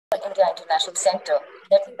India International Center,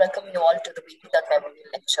 let me welcome you all to the VP Dutt Memorial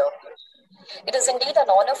Lecture. It is indeed an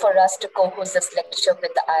honor for us to co-host this lecture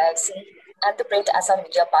with the IIC and the great Assam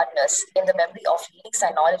media partners in the memory of leading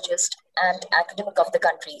sinologist and academic of the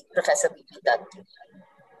country, Professor VP Dutt.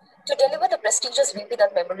 To deliver the prestigious VP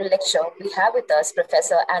Dutt Memorial Lecture, we have with us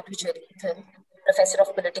Professor Andrew J. Nathan, Professor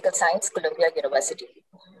of Political Science, Columbia University.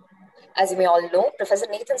 As you may all know, Professor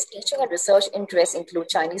Nathan's teaching and research interests include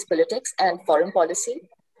Chinese politics and foreign policy,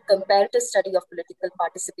 comparative study of political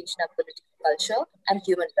participation and political culture, and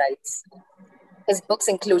human rights. His books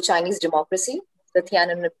include Chinese Democracy, the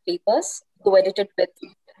Tiananmen Papers, co-edited with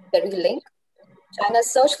Terry Link,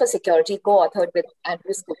 China's Search for Security, co-authored with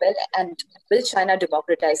Andrew Scobell, and Will China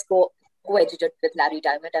Democratize, co-edited with Larry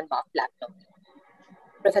Diamond and Mark Platinum.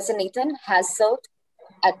 Professor Nathan has served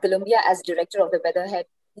at Columbia as director of the Weatherhead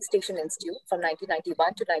Station Institute from 1991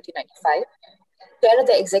 to 1995, chair of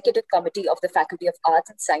the Executive Committee of the Faculty of Arts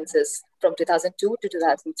and Sciences from 2002 to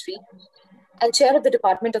 2003, and chair of the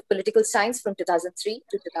Department of Political Science from 2003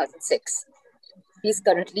 to 2006. He is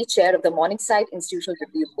currently chair of the Morningside Institutional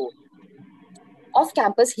Review Board. Off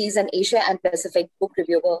campus, he is an Asia and Pacific book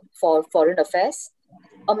reviewer for Foreign Affairs,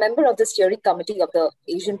 a member of the steering committee of the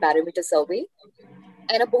Asian Barometer Survey,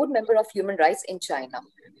 and a board member of Human Rights in China.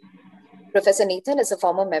 Professor Nathan is a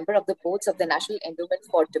former member of the boards of the National Endowment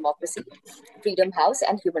for Democracy, Freedom House,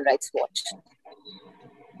 and Human Rights Watch.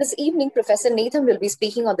 This evening, Professor Nathan will be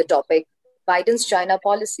speaking on the topic, Biden's China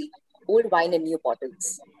Policy, Old Wine in New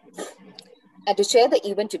Bottles. And to chair the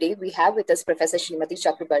event today, we have with us Professor Srimati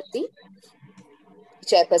Chakrabarti,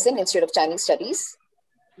 Chairperson, Institute of Chinese Studies,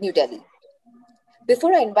 New Delhi.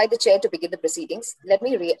 Before I invite the chair to begin the proceedings, let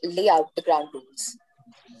me lay out the ground rules.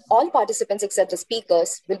 All participants except the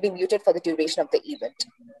speakers will be muted for the duration of the event.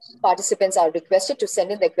 Participants are requested to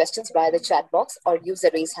send in their questions via the chat box or use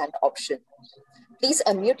the raise hand option. Please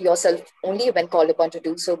unmute yourself only when called upon to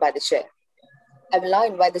do so by the chair. I will now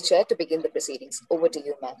invite the chair to begin the proceedings. Over to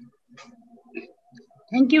you, ma'am.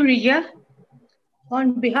 Thank you, Rija.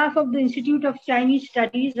 On behalf of the Institute of Chinese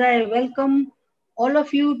Studies, I welcome all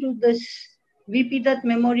of you to this VP Dutt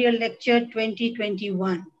Memorial Lecture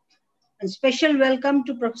 2021. A special welcome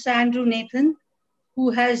to Professor Andrew Nathan,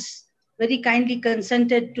 who has very kindly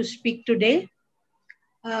consented to speak today.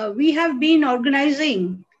 We have been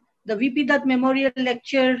organizing the VP Dutt Memorial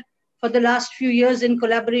Lecture for the last few years in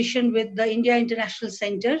collaboration with the India International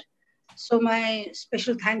Center. So my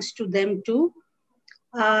special thanks to them too.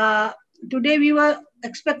 Today we were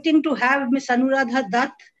expecting to have Ms. Anuradha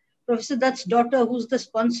Dutt, Professor Dutt's daughter, who's the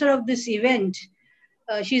sponsor of this event.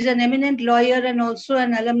 She's an eminent lawyer and also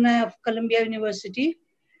an alumni of Columbia University.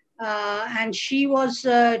 And she was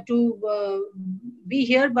to be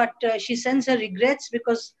here, but she sends her regrets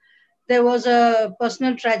because there was a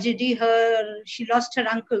personal tragedy. She lost her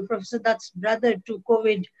uncle, Professor Dutt's brother, to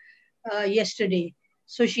COVID yesterday.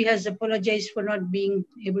 So she has apologized for not being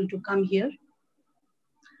able to come here.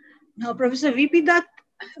 Now, Professor VP Dutt,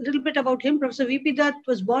 a little bit about him. Professor VP Dutt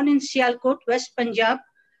was born in Sialkot, West Punjab,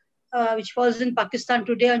 which falls in Pakistan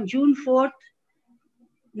today, on June 4th,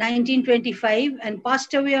 1925, and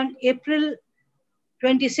passed away on April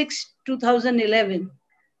 26, 2011.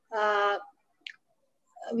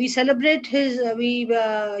 We celebrate his,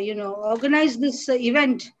 organized this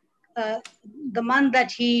event the month that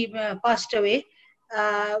he passed away.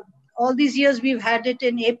 All these years we've had it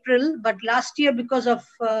in April, but last year because of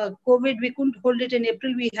COVID, we couldn't hold it in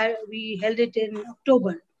April. We held it in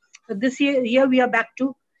October. But this year we are back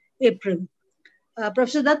to April.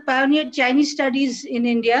 Professor Dutt pioneered Chinese studies in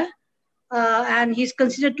India, and he's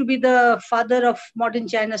considered to be the father of modern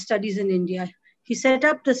China studies in India. He set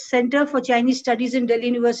up the Center for Chinese Studies in Delhi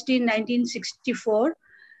University in 1964,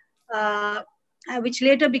 which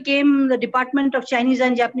later became the Department of Chinese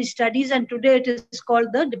and Japanese Studies, and today it is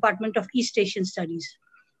called the Department of East Asian Studies.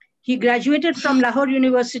 He graduated from Lahore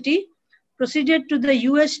University, proceeded to the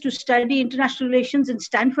US to study international relations in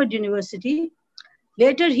Stanford University.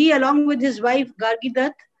 Later, he, along with his wife, Gargi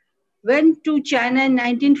Dutt, went to China in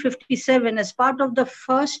 1957 as part of the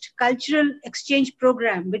first cultural exchange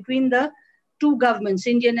program between the two governments,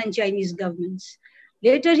 Indian and Chinese governments.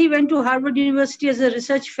 Later, he went to Harvard University as a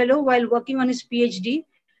research fellow while working on his PhD,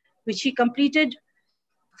 which he completed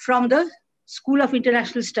from the School of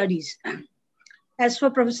International Studies. As for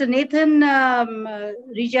Professor Nathan,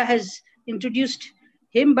 Rija has introduced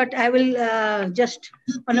him, but I will just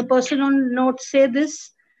on a personal note say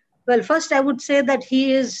this. Well, first I would say that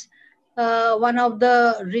he is one of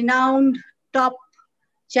the renowned top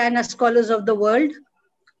China scholars of the world.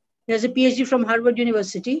 He has a PhD from Harvard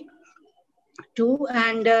University too,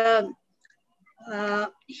 and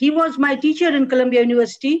he was my teacher in Columbia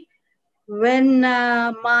University when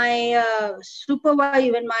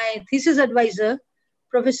when my thesis advisor,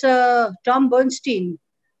 Professor Tom Bernstein,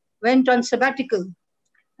 went on sabbatical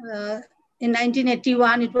in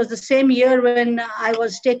 1981. It was the same year when I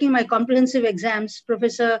was taking my comprehensive exams.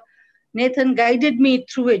 Professor Nathan guided me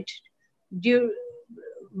through it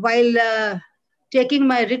while taking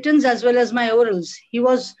my writtens as well as my orals. He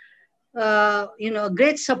was, a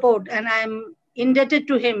great support, and I'm indebted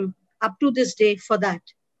to him up to this day for that.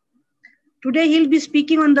 Today, he'll be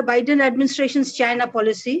speaking on the Biden administration's China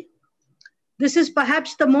policy. This is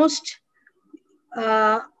perhaps the most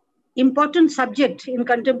important subject in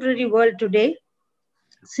contemporary world today.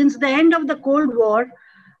 Since the end of the Cold War,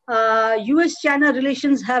 US-China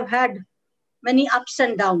relations have had many ups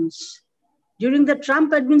and downs. During the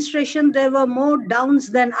Trump administration, there were more downs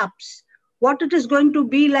than ups. What it is going to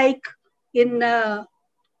be like in the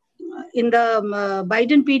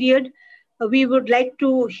Biden period, we would like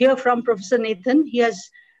to hear from Professor Nathan. He has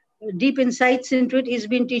deep insights into it. He's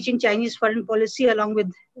been teaching Chinese foreign policy along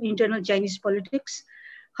with internal Chinese politics.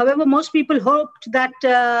 However, most people hoped that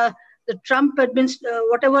the Trump administration,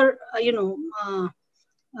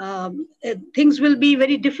 things will be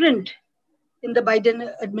very different in the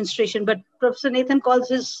Biden administration. But Professor Nathan calls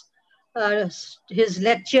his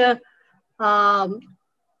lecture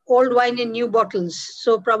old wine in new bottles.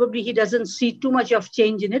 So probably he doesn't see too much of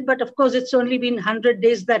change in it. But of course, it's only been 100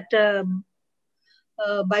 days that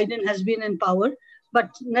Biden has been in power. But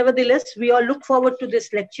nevertheless, we all look forward to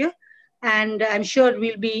this lecture. And I'm sure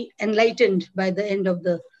we'll be enlightened by the end of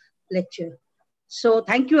the lecture. So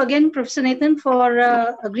thank you again, Professor Nathan, for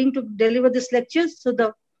agreeing to deliver this lecture. So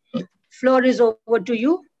the floor is over to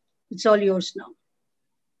you. It's all yours now.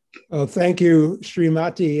 Oh, thank you,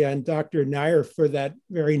 Srimati and Dr. Nair, for that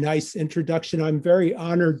very nice introduction. I'm very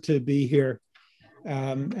honored to be here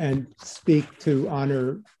and speak to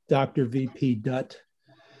honor Dr. VP Dutt.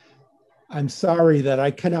 I'm sorry that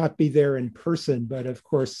I cannot be there in person, but of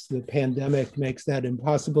course the pandemic makes that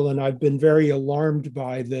impossible. And I've been very alarmed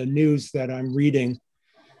by the news that I'm reading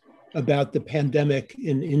about the pandemic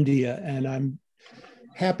in India. And I'm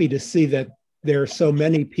happy to see that there are so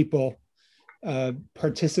many people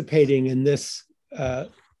participating in this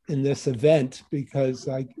event, because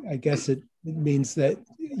I guess it means that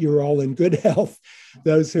you're all in good health,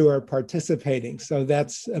 those who are participating. So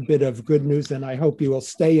that's a bit of good news, and I hope you will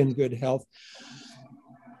stay in good health.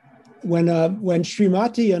 When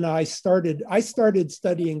Srimati and I started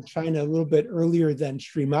studying China a little bit earlier than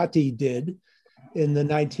Srimati did, in the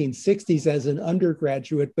 1960s as an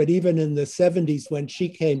undergraduate, but even in the 70s when she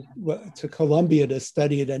came to Columbia to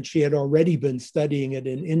study it, and she had already been studying it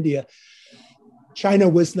in India, China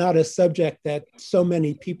was not a subject that so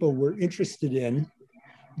many people were interested in,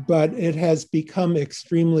 but it has become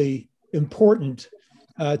extremely important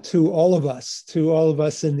to all of us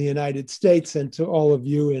in the United States and to all of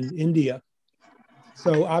you in India.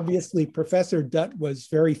 So obviously, Professor Dutt was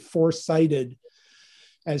very foresighted,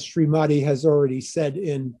 as Srimati has already said,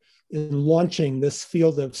 in launching this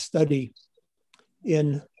field of study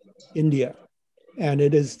in India. And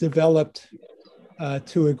it is developed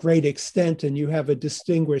to a great extent, and you have a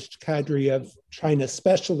distinguished cadre of China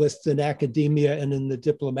specialists in academia and in the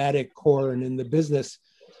diplomatic corps and in the business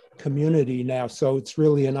community now. So it's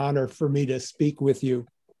really an honor for me to speak with you.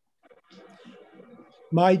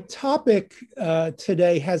 My topic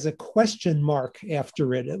today has a question mark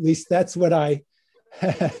after it. At least that's what I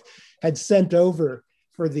had sent over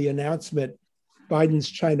for the announcement, Biden's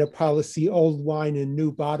China policy, old wine in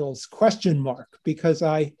new bottles, question mark, because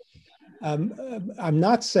I'm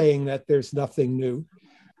not saying that there's nothing new.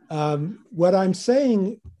 What I'm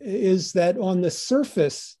saying is that on the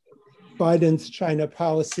surface, Biden's China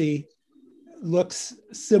policy looks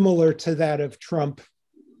similar to that of Trump,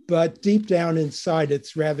 but deep down inside,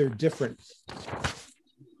 it's rather different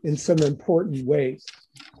in some important ways.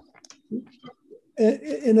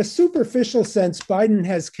 In a superficial sense, Biden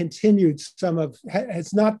has continued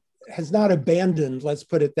has not abandoned, let's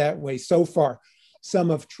put it that way, so far,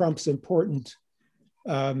 some of Trump's important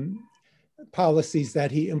policies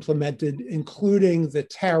that he implemented, including the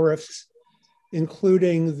tariffs,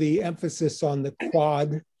 including the emphasis on the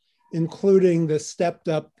Quad, including the stepped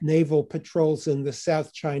up naval patrols in the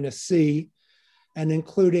South China Sea, and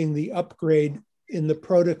including the upgrade in the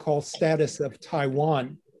protocol status of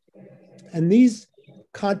Taiwan. And these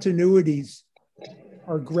continuities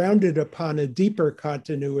are grounded upon a deeper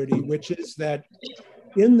continuity, which is that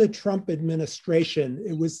in the Trump administration,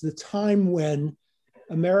 it was the time when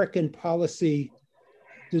American policy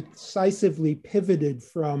decisively pivoted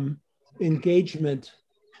from engagement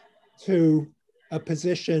to a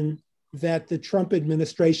position that the Trump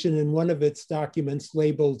administration in one of its documents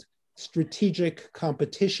labeled strategic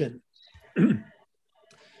competition.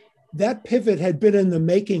 That pivot had been in the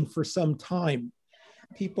making for some time.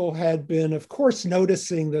 People had been, of course,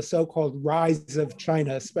 noticing the so-called rise of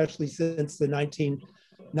China, especially since the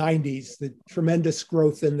 1990s, the tremendous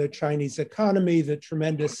growth in the Chinese economy, the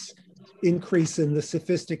tremendous increase in the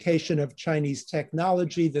sophistication of Chinese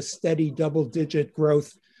technology, the steady double-digit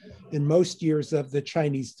growth in most years of the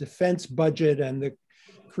Chinese defense budget, and the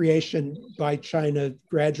creation by China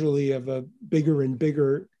gradually of a bigger and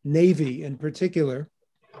bigger navy in particular.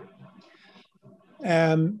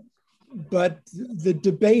 But the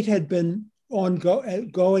debate had been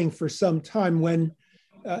ongoing for some time when,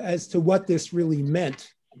 as to what this really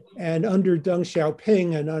meant. And under Deng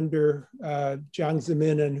Xiaoping and under Jiang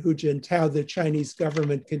Zemin and Hu Jintao, the Chinese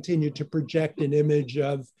government continued to project an image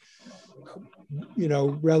of,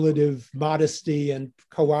 relative modesty and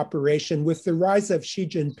cooperation. With the rise of Xi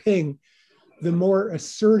Jinping, the more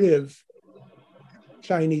assertive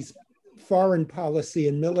Chinese foreign policy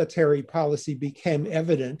and military policy became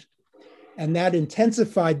evident. And that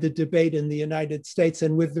intensified the debate in the United States.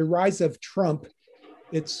 And with the rise of Trump,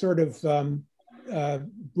 it sort of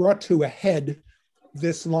brought to a head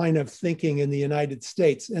this line of thinking in the United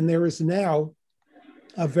States. And there is now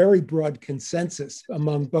a very broad consensus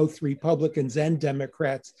among both Republicans and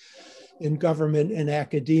Democrats in government and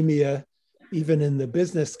academia, even in the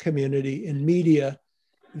business community, in media,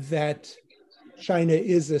 that China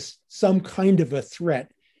is some kind of a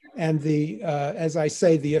threat. And as I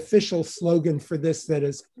say, the official slogan for this that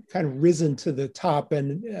has kind of risen to the top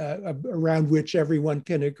and around which everyone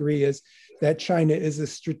can agree is that China is a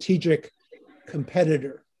strategic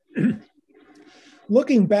competitor.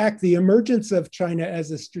 Looking back, the emergence of China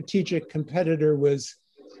as a strategic competitor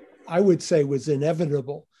I would say, was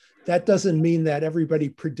inevitable. That doesn't mean that everybody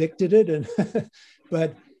predicted it,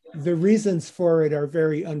 but the reasons for it are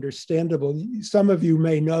very understandable. Some of you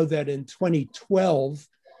may know that in 2012,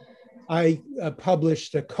 I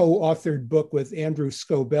published a co-authored book with Andrew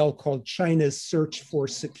Scobell called China's Search for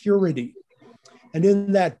Security. And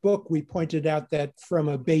in that book, we pointed out that from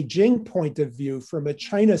a Beijing point of view, from a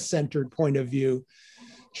China-centered point of view,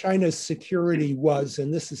 China's security was,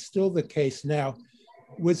 and this is still the case now,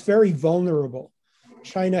 was very vulnerable.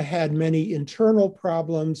 China had many internal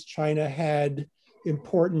problems. China had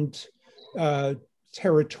important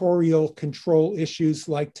territorial control issues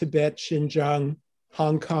like Tibet, Xinjiang,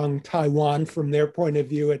 Hong Kong, Taiwan, from their point of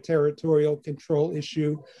view, a territorial control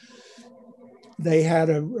issue. They had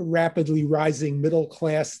a rapidly rising middle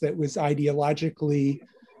class that was ideologically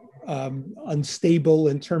unstable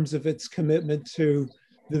in terms of its commitment to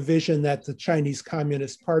the vision that the Chinese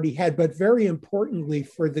Communist Party had. But very importantly,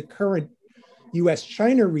 for the current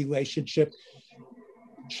US-China relationship,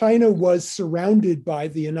 China was surrounded by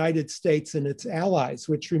the United States and its allies,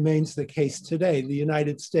 which remains the case today. The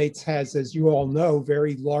United States has, as you all know,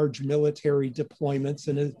 very large military deployments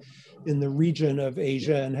in the region of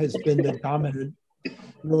Asia and has been the dominant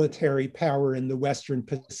military power in the Western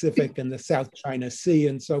Pacific and the South China Sea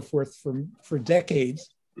and so forth for decades.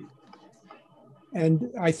 And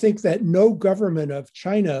I think that no government of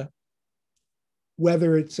China,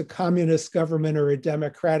 whether it's a communist government or a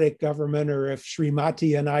democratic government, or if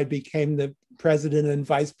Srimati and I became the president and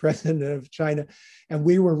vice president of China, and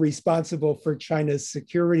we were responsible for China's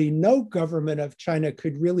security, no government of China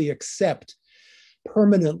could really accept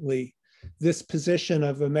permanently this position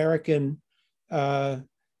of American, of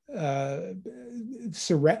the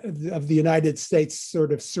United States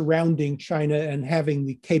sort of surrounding China and having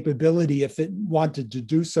the capability, if it wanted to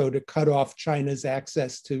do so, to cut off China's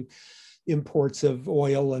access to imports of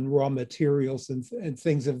oil and raw materials and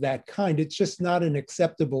things of that kind. It's just not an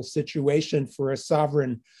acceptable situation for a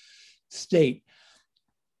sovereign state.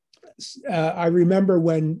 I remember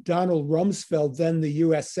when Donald Rumsfeld, then the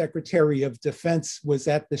US Secretary of Defense, was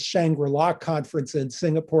at the Shangri-La conference in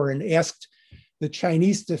Singapore and asked the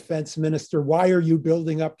Chinese defense minister, "Why are you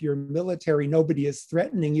building up your military? Nobody is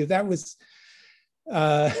threatening you." That was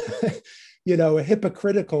a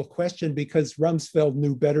hypocritical question, because Rumsfeld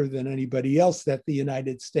knew better than anybody else that the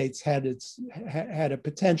United States had a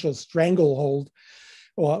potential stranglehold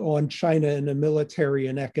on China in a military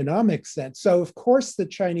and economic sense. So of course the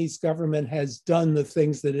Chinese government has done the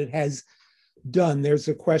things that it has done. There's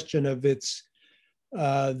a question of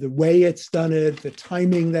the way it's done it, the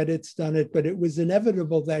timing that it's done it, but it was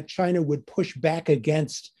inevitable that China would push back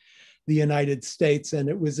against the United States, and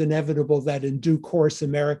it was inevitable that in due course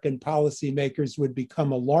American policymakers would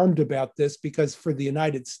become alarmed about this, because for the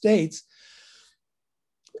United States,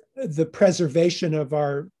 the preservation of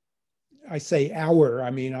our I say our,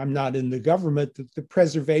 I mean, I'm not in the government, the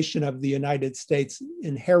preservation of the United States'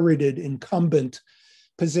 inherited incumbent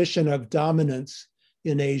position of dominance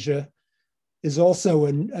in Asia is also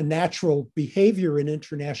a natural behavior in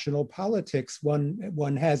international politics.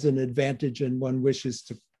 One has an advantage and one wishes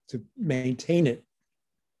to maintain it.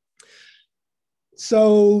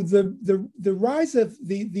 So the rise of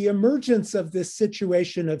the emergence of this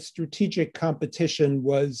situation of strategic competition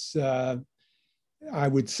was, I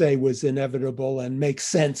would say, was inevitable and makes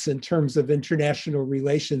sense in terms of international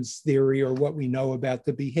relations theory or what we know about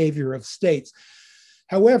the behavior of states.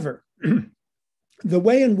 However, the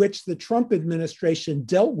way in which the Trump administration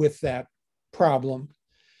dealt with that problem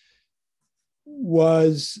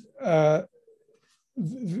was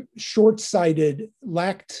short-sighted,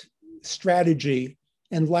 lacked strategy,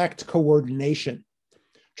 and lacked coordination.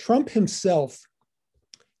 Trump himself,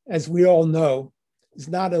 as we all know, is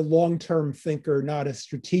not a long-term thinker, not a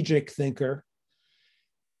strategic thinker.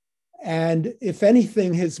 And if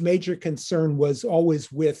anything, his major concern was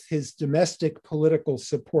always with his domestic political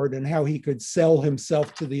support and how he could sell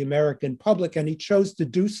himself to the American public. And he chose to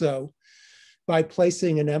do so by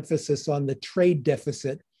placing an emphasis on the trade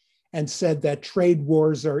deficit and said that trade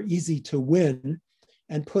wars are easy to win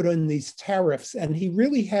and put in these tariffs. And he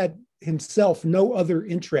really had himself no other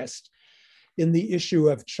interest in the issue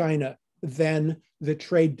of China than the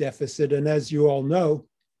trade deficit. And as you all know,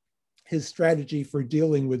 his strategy for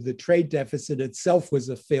dealing with the trade deficit itself was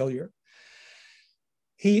a failure.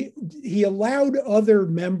 He allowed other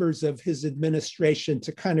members of his administration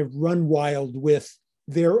to kind of run wild with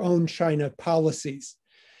their own China policies.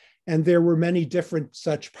 And there were many different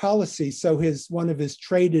such policies. So one of his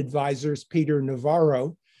trade advisors, Peter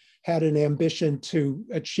Navarro, had an ambition to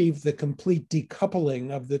achieve the complete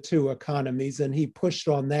decoupling of the two economies, and he pushed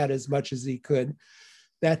on that as much as he could.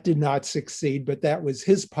 That did not succeed, but that was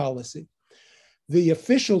his policy. The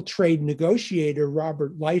official trade negotiator,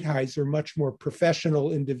 Robert Lighthizer, much more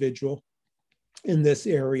professional individual in this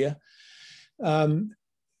area,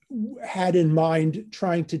 had in mind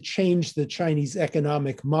trying to change the Chinese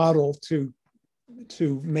economic model to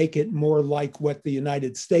make it more like what the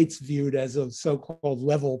United States viewed as a so-called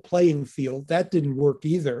level playing field. That didn't work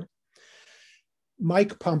either.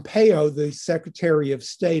 Mike Pompeo, the Secretary of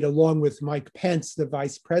State, along with Mike Pence, the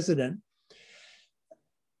Vice President,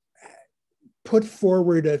 put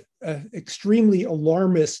forward an extremely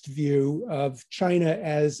alarmist view of China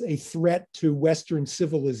as a threat to Western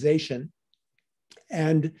civilization.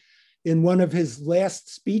 And in one of his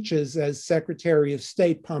last speeches as Secretary of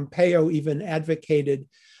State, Pompeo even advocated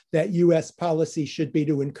that US policy should be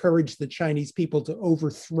to encourage the Chinese people to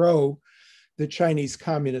overthrow the Chinese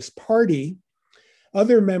Communist Party.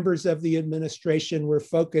 Other members of the administration were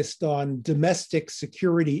focused on domestic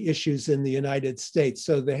security issues in the United States.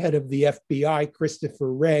 So the head of the FBI,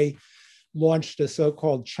 Christopher Wray, launched a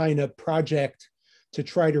so-called China Project to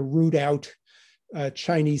try to root out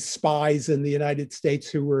Chinese spies in the United States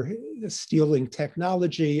who were stealing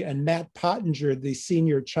technology. And Matt Pottinger, the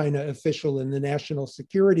senior China official in the National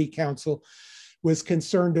Security Council, was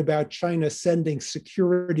concerned about China sending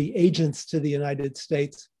security agents to the United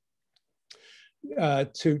States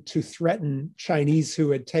to threaten Chinese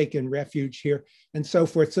who had taken refuge here and so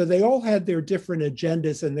forth. So they all had their different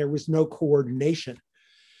agendas and there was no coordination.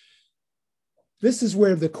 This is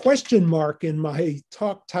where the question mark in my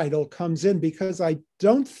talk title comes in, because I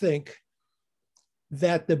don't think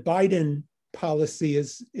that the Biden policy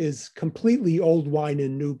is completely old wine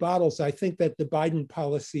in new bottles. I think that the Biden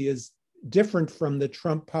policy is different from the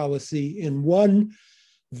Trump policy in one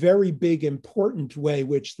very big, important way,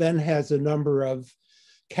 which then has a number of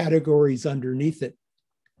categories underneath it.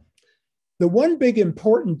 The one big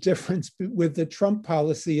important difference with the Trump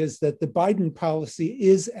policy is that the Biden policy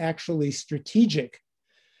is actually strategic.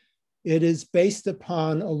 It is based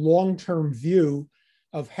upon a long-term view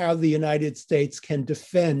of how the United States can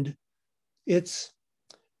defend its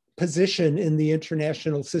position in the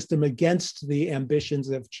international system against the ambitions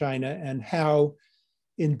of China, and how,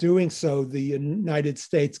 in doing so, the United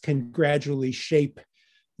States can gradually shape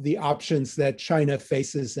the options that China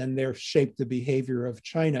faces and shape the behavior of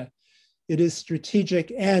China. It is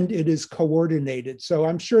strategic and it is coordinated. So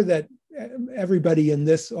I'm sure that everybody in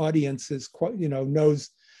this audience is, knows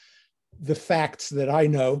the facts that I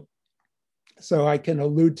know, so I can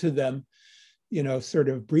allude to them, sort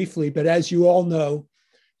of briefly. But as you all know,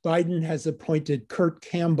 Biden has appointed Kurt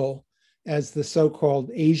Campbell as the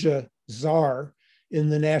so-called Asia czar in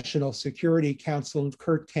the National Security Council. And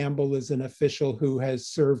Kurt Campbell is an official who has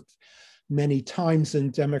served many times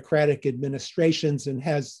in Democratic administrations and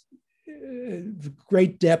has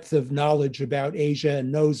great depth of knowledge about Asia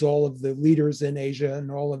and knows all of the leaders in Asia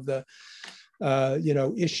and all of the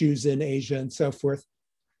issues in Asia and so forth.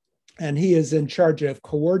 And he is in charge of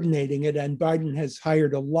coordinating it. And Biden has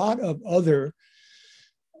hired a lot of other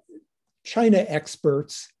China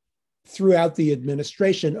experts throughout the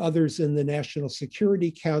administration, others in the National Security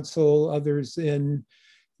Council, others in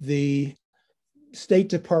the State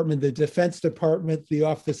Department, the Defense Department, the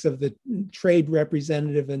Office of the Trade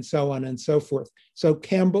Representative, and so on and so forth. So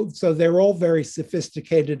they're all very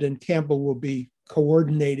sophisticated, and Campbell will be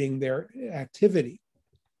coordinating their activity.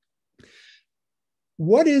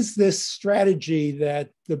 What is this strategy that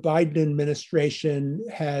the Biden administration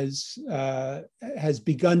has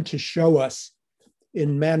begun to show us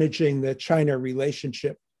in managing the China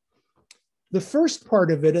relationship? The first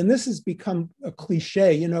part of it, and this has become a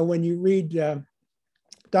cliche, when you read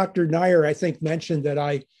Dr. Nair, I think, mentioned that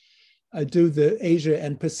I do the Asia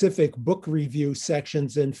and Pacific book review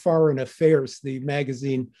sections in Foreign Affairs, the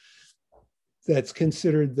magazine that's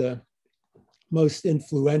considered the most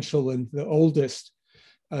influential and the oldest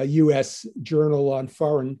US journal on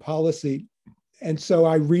foreign policy. And so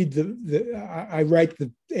I read I write the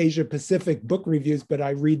Asia Pacific book reviews, but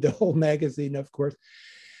I read the whole magazine, of course.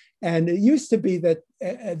 And it used to be that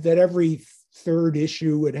every third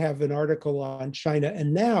issue would have an article on China.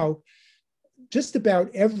 And now just about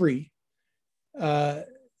every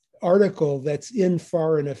article that's in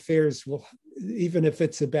Foreign Affairs will, even if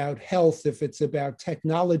it's about health, if it's about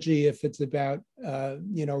technology, if it's about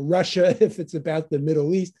Russia, if it's about the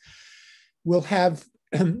Middle East, will have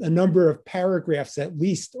a number of paragraphs at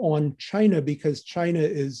least on China, because China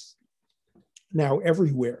is now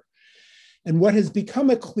everywhere. And what has become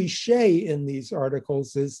a cliche in these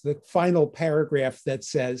articles is the final paragraph that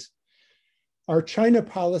says, our China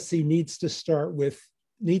policy needs to start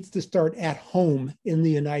at home in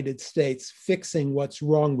the United States, fixing what's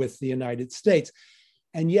wrong with the United States.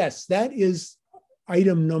 And yes, that is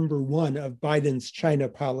item number one of Biden's China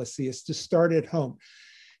policy, is to start at home.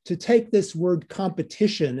 To take this word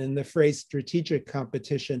competition and the phrase strategic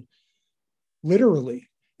competition literally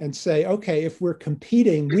and say, okay, if we're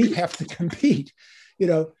competing, we have to compete.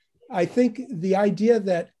 I think the idea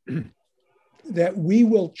that we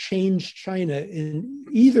will change China in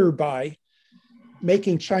either by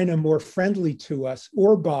making China more friendly to us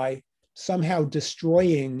or by somehow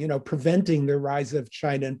destroying, preventing the rise of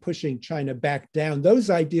China and pushing China back down, those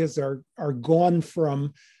ideas are gone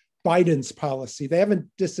from Biden's policy. They haven't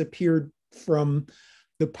disappeared from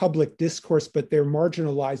the public discourse, but they're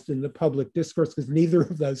marginalized in the public discourse because neither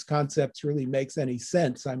of those concepts really makes any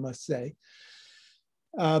sense, I must say.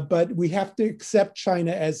 But we have to accept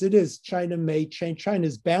China as it is. China may change. China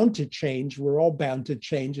is bound to change. We're all bound to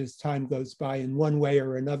change as time goes by in one way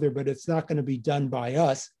or another, but it's not going to be done by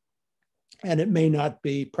us. And it may not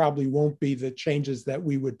be, probably won't be the changes that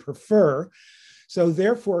we would prefer. So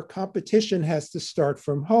therefore, competition has to start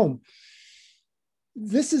from home.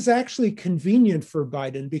 This is actually convenient for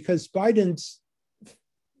Biden because Biden's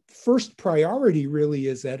first priority really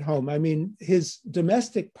is at home. I mean, his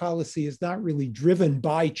domestic policy is not really driven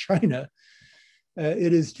by China.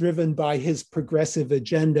 It is driven by his progressive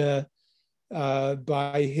agenda,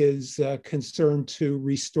 by his concern to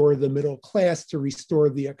restore the middle class, to restore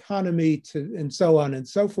the economy, and so on and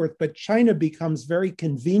so forth. But China becomes very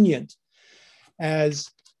convenient as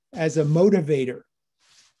a motivator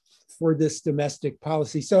for this domestic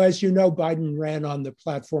policy. So as you know, Biden ran on the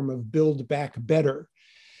platform of Build Back Better.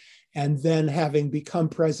 And then having become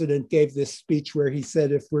president, gave this speech where he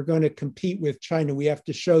said, if we're going to compete with China, we have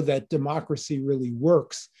to show that democracy really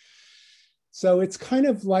works. So it's kind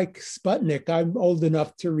of like Sputnik. I'm old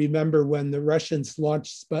enough to remember when the Russians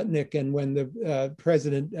launched Sputnik and when the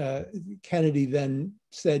President Kennedy then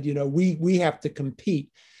said, we have to compete.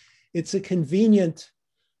 It's a convenient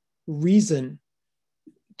reason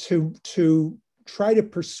to try to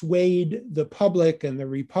persuade the public and the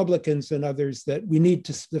Republicans and others that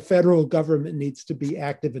the federal government needs to be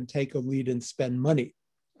active and take a lead and spend money.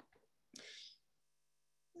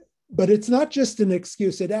 But it's not just an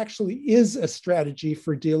excuse, it actually is a strategy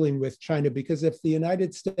for dealing with China, because if the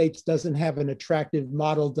United States doesn't have an attractive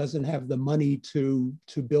model, doesn't have the money to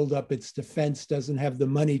build up its defense, doesn't have the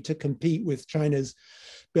money to compete with China's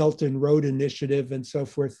Belt and Road Initiative and so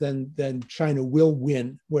forth, then China will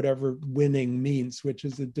win, whatever winning means, which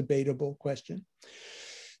is a debatable question.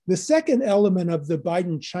 The second element of the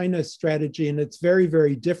Biden-China strategy, and it's very,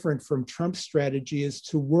 very different from Trump's strategy, is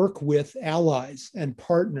to work with allies and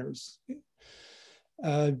partners.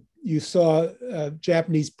 You saw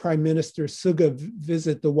Japanese Prime Minister Suga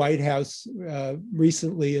visit the White House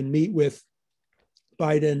recently and meet with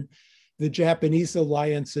Biden. The Japanese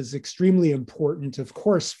alliance is extremely important, of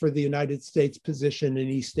course, for the United States position in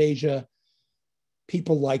East Asia.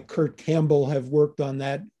 People like Kurt Campbell have worked on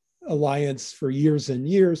that alliance for years and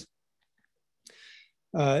years.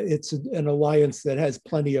 It's an alliance that has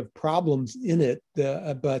plenty of problems in it,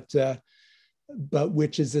 but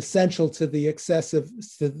which is essential to the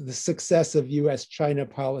success of U.S.-China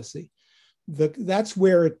policy. That's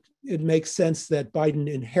where it makes sense that Biden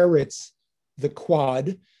inherits the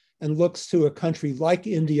Quad and looks to a country like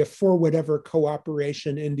India for whatever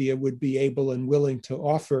cooperation India would be able and willing to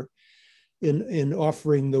offer in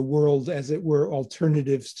offering the world, as it were,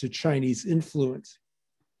 alternatives to Chinese influence.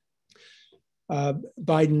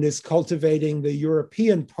 Biden is cultivating the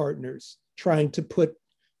European partners, trying to put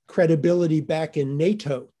credibility back in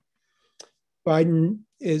NATO. Biden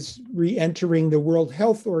is re-entering the World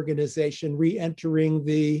Health Organization, re-entering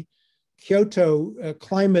the Kyoto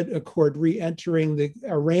Climate Accord, re-entering the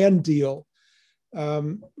Iran deal,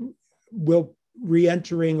 will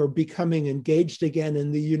re-entering or becoming engaged again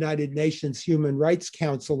in the United Nations Human Rights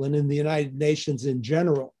Council and in the United Nations in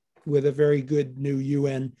general, with a very good new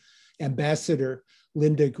UN ambassador,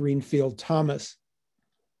 Linda Greenfield Thomas.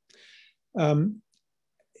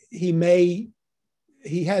 He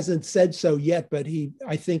hasn't said so yet, but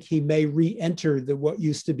I think he may re-enter what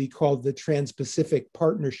used to be called the Trans-Pacific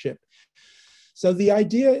Partnership. So the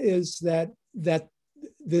idea is that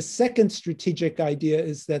the second strategic idea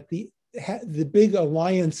is that the big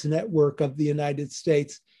alliance network of the United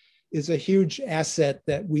States is a huge asset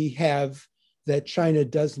that we have that China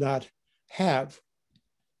does not have.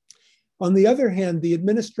 On the other hand, the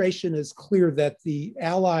administration is clear that the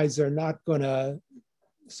allies are not going to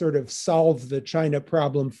sort of solve the China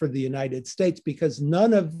problem for the United States, because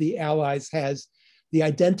none of the allies has the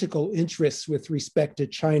identical interests with respect to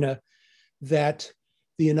China that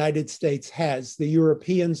the United States has. The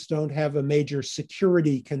Europeans don't have a major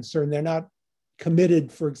security concern. They're not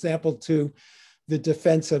committed, for example, to the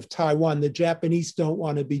defense of Taiwan. The Japanese don't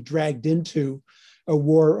want to be dragged into a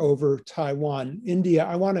war over Taiwan. India,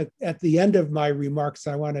 at the end of my remarks,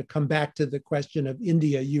 I want to come back to the question of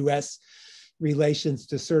India-US relations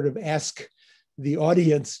to sort of ask the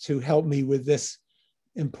audience to help me with this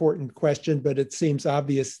important question, but it seems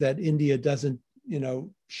obvious that India doesn't,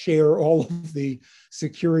 share all of the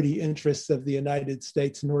security interests of the United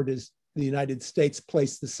States, nor does the United States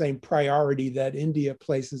place the same priority that India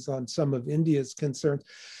places on some of India's concerns.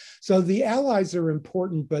 So the allies are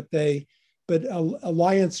important, but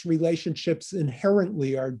alliance relationships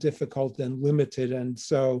inherently are difficult and limited. And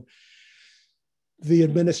so the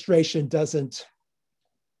administration doesn't,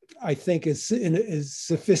 I think, is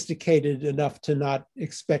sophisticated enough to not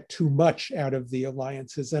expect too much out of the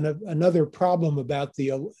alliances. And another problem about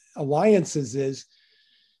the alliances is,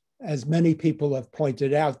 as many people have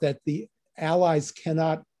pointed out, that the allies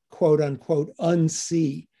cannot, quote unquote,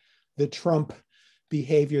 unsee the Trump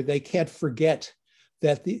behavior. They can't forget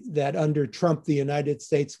that under Trump, the United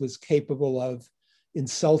States was capable of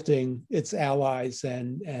insulting its allies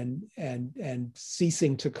and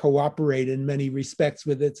ceasing to cooperate in many respects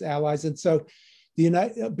with its allies. And so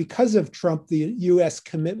because of Trump, the US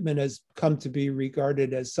commitment has come to be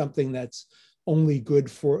regarded as something that's only good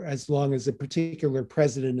for as long as a particular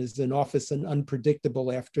president is in office and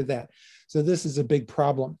unpredictable after that. So this is a big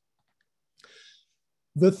problem.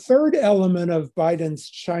 The third element of Biden's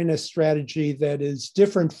China strategy that is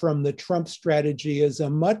different from the Trump strategy is I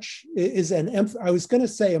was going to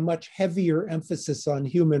say a much heavier emphasis on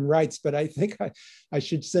human rights, but I think I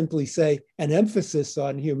should simply say an emphasis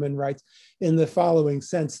on human rights in the following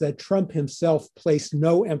sense, that Trump himself placed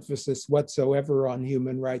no emphasis whatsoever on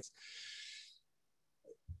human rights.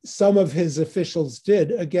 Some of his officials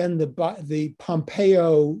did. Again, the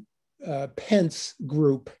Pompeo Pence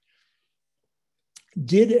group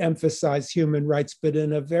did emphasize human rights, but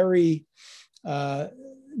in a very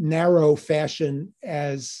narrow fashion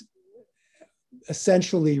as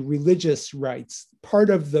essentially religious rights. Part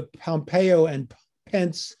of the Pompeo and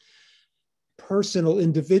Pence personal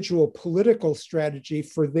individual political strategy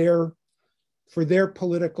for their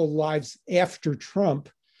political lives after Trump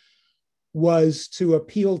was to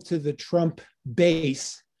appeal to the Trump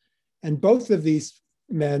base. And both of these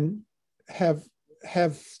men have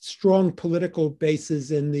strong political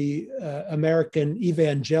bases in the American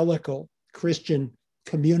evangelical Christian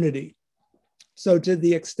community. So to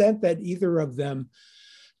the extent that either of them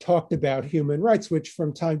talked about human rights, which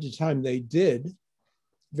from time to time they did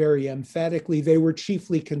very emphatically, they were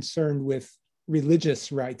chiefly concerned with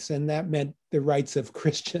religious rights, and that meant the rights of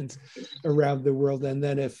Christians around the world. And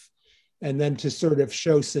then if And then to sort of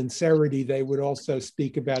show sincerity, they would also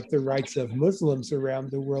speak about the rights of Muslims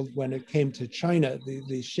around the world when it came to China, the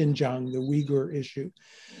Xinjiang, the Uyghur issue.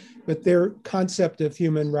 But their concept of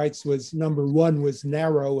human rights was, number one, was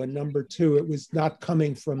narrow, and number two, it was not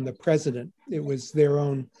coming from the president. It was their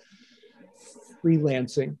own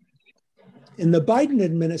freelancing. In the Biden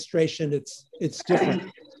administration, it's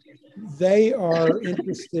different. They are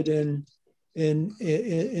interested in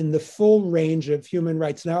the full range of human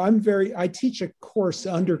rights. Now, I teach a course,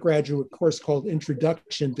 undergraduate course called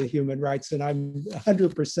Introduction to Human Rights, and I'm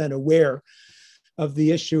 100% aware of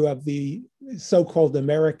the issue of the so-called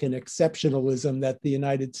American exceptionalism that the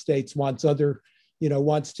United States wants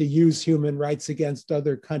to use human rights against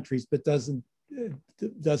other countries, but doesn't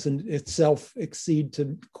itself accede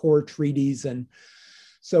to core treaties and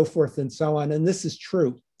so forth and so on. And this is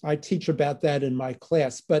true. I teach about that in my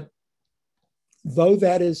class. But though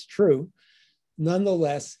that is true,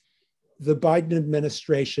 nonetheless, the Biden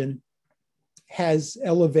administration has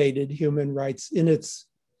elevated human rights in its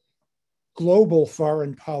global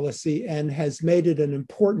foreign policy and has made it an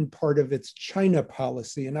important part of its China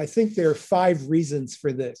policy. And I think there are 5 reasons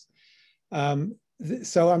for this.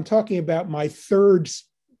 So I'm talking about my third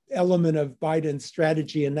element of Biden's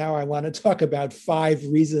strategy, and now I want to talk about 5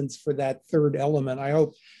 reasons for that third element. I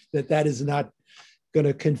hope that is not going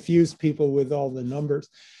to confuse people with all the numbers.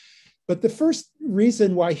 But the first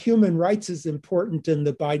reason why human rights is important in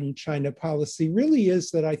the Biden China policy really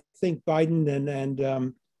is that I think Biden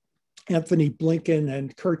and Anthony Blinken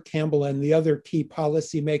and Kurt Campbell and the other key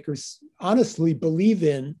policymakers honestly believe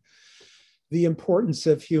in the importance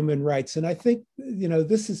of human rights. And I think,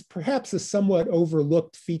 this is perhaps a somewhat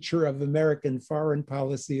overlooked feature of American foreign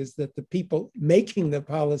policy, is that the people making the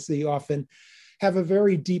policy often have a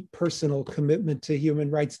very deep personal commitment to human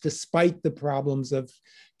rights, despite the problems of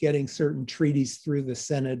getting certain treaties through the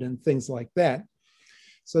Senate and things like that.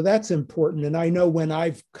 So that's important. And I know when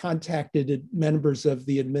I've contacted members of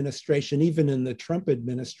the administration, even in the Trump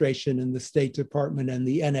administration, in the State Department and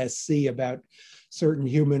the NSC, about certain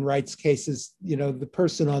human rights cases, the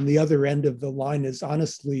person on the other end of the line is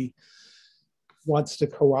honestly wants to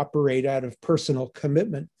cooperate out of personal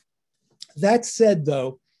commitment. That said,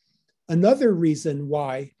 though, another reason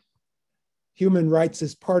why human rights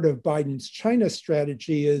is part of Biden's China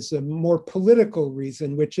strategy is a more political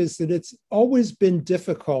reason, which is that it's always been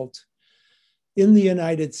difficult in the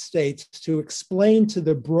United States to explain to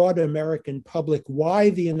the broad American public why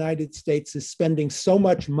the United States is spending so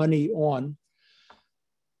much money on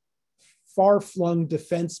far-flung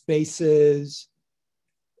defense bases,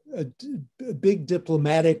 a big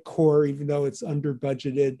diplomatic corps, even though it's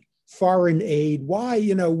under-budgeted, foreign aid. Why,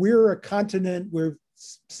 we're a continent, we're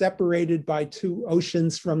separated by 2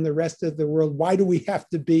 oceans from the rest of the world. Why do we have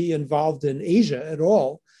to be involved in Asia at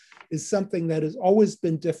all? Is something that has always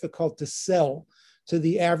been difficult to sell to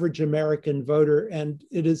the average American voter. And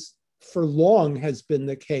it is for long has been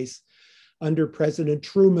the case under President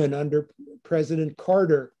Truman, under President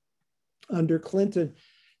Carter, under Clinton,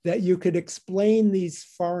 that you could explain these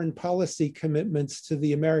foreign policy commitments to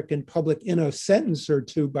the American public in a sentence or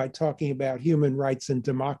 2 by talking about human rights and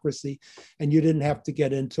democracy. And you didn't have to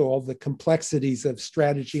get into all the complexities of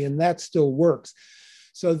strategy, and that still works.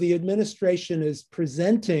 So the administration is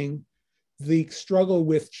presenting the struggle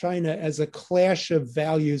with China as a clash of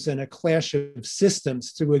values and a clash of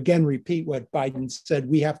systems. To again repeat what Biden said,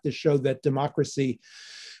 we have to show that democracy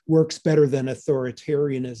works better than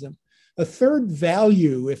authoritarianism. A third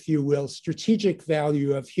value, if you will, strategic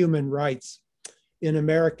value of human rights in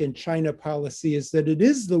American China policy is that it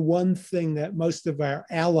is the one thing that most of our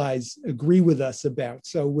allies agree with us about.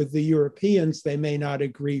 So with the Europeans, they may not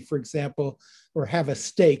agree, for example, or have a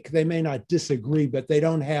stake. They may not disagree, but they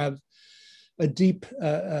don't have a deep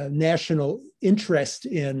national interest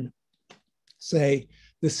in, say,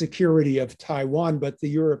 the security of Taiwan, but the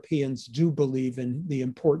Europeans do believe in the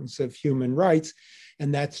importance of human rights.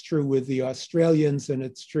 And that's true with the Australians, and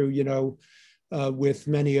it's true, with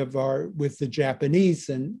with the Japanese.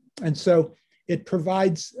 And so it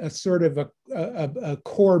provides a sort of a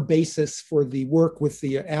core basis for the work with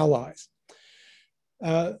the allies.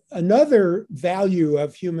 Another value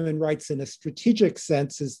of human rights in a strategic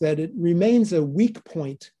sense is that it remains a weak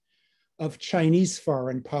point of Chinese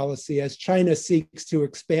foreign policy as China seeks to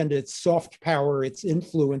expand its soft power, its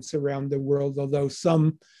influence around the world, although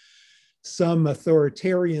some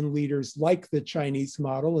authoritarian leaders like the Chinese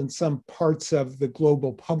model, and some parts of the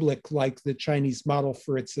global public like the Chinese model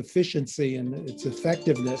for its efficiency and its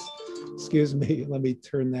effectiveness. Excuse me, let me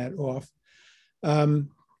turn that off.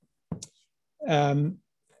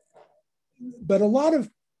 But a lot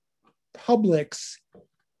of publics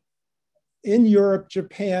in Europe,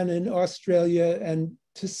 Japan, and Australia, and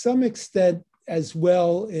to some extent as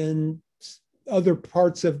well in other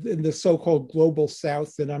parts of in the so-called global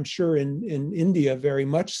South, and I'm sure in India very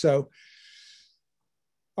much so,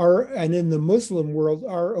 and in the Muslim world,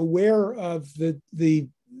 are aware of the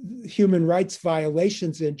human rights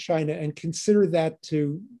violations in China and consider that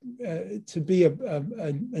to be a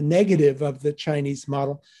negative of the Chinese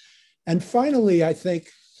model. And finally, I think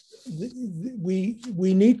we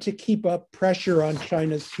need to keep up pressure on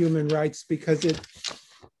China's human rights, because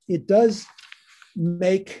it does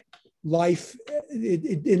make life,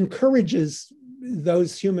 it encourages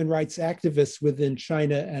those human rights activists within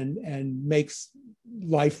China and makes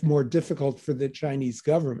life more difficult for the Chinese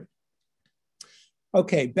government.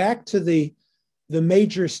 Okay, back to the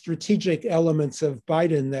major strategic elements of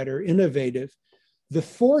Biden that are innovative. The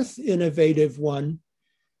fourth innovative one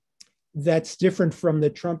that's different from the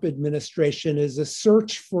Trump administration is a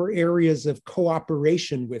search for areas of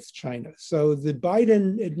cooperation with China. So the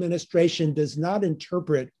Biden administration does not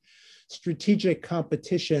interpret strategic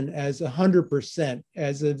competition as 100%,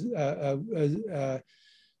 as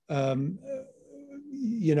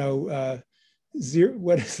zero,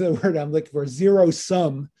 what is the word I'm looking for?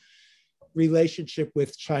 Zero-sum relationship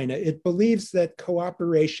with China. It believes that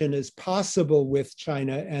cooperation is possible with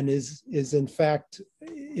China and is in fact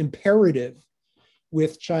imperative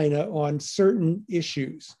with China on certain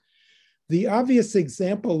issues. The obvious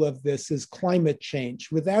example of this is climate change.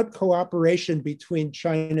 Without cooperation between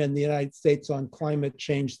China and the United States on climate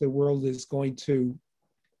change, the world is going to,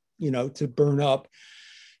 to burn up,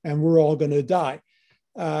 and we're all going to die.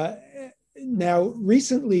 Now,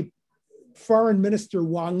 recently, Foreign Minister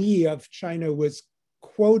Wang Yi of China was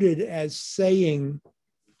quoted as saying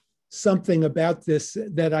something about this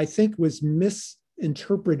that I think was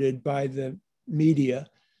misinterpreted by the media.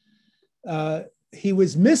 He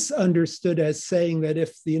was misunderstood as saying that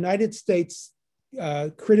if the United States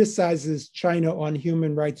criticizes China on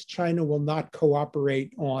human rights, China will not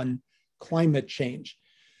cooperate on climate change.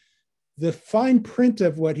 The fine print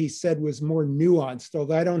of what he said was more nuanced,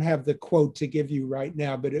 although I don't have the quote to give you right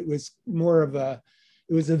now, but it was more of it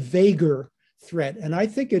was a vaguer threat. And I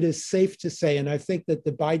think it is safe to say, and I think that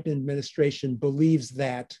the Biden administration believes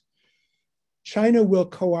that China will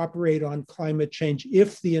cooperate on climate change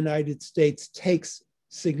if the United States takes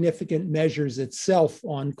significant measures itself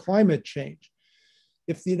on climate change.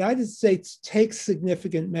 If the United States takes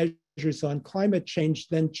significant measures on climate change,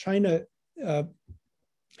 then China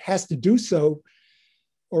has to do so,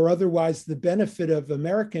 or otherwise the benefit of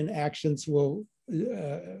American actions will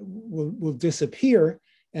disappear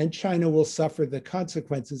and China will suffer the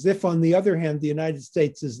consequences. If, on the other hand, the United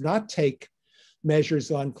States does not take measures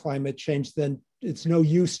on climate change, then it's no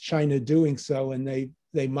use China doing so, and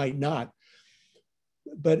they might not.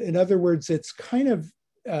 But in other words, it's kind of,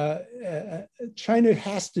 China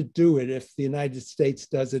has to do it if the United States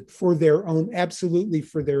does it for their own, absolutely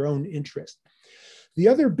for their own interest. The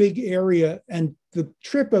other big area, and the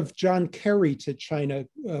trip of John Kerry to China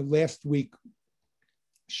last week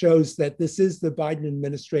shows that this is the Biden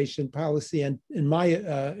administration policy, and in my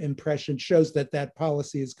impression, shows that that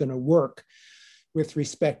policy is going to work with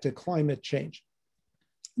respect to climate change.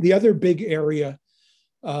 The other big area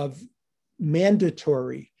of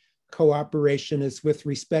mandatory cooperation is with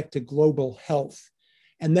respect to global health.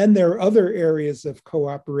 And then there are other areas of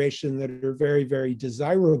cooperation that are very, very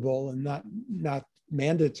desirable and not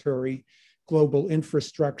mandatory: global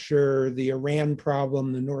infrastructure, the Iran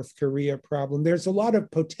problem, the North Korea problem. There's a lot of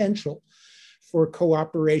potential for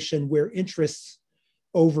cooperation where interests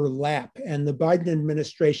overlap, and the Biden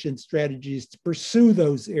administration strategy is to pursue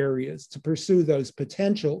those areas, to pursue those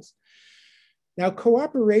potentials. Now,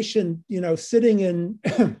 cooperation, sitting in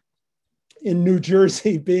in New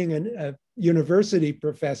Jersey, being a university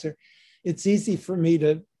professor, it's easy for me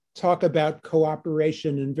to talk about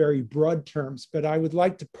cooperation in very broad terms, but I would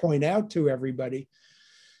like to point out to everybody,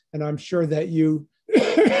 and I'm sure that you,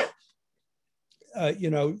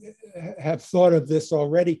 have thought of this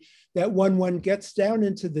already, that when one gets down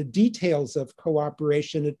into the details of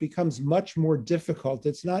cooperation, it becomes much more difficult.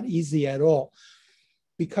 It's not easy at all,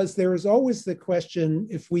 because there is always the question,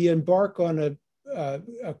 if we embark on a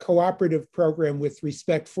cooperative program with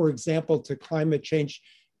respect, for example, to climate change,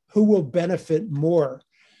 who will benefit more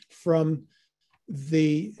from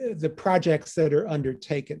the projects that are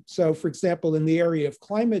undertaken? So, for example, in the area of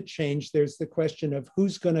climate change, there's the question of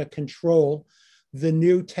who's going to control the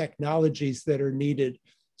new technologies that are needed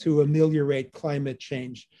to ameliorate climate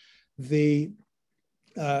change. We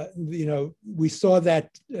saw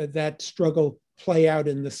that struggle play out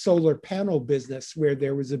in the solar panel business, where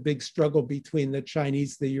there was a big struggle between the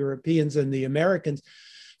Chinese, the Europeans, and the Americans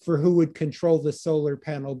for who would control the solar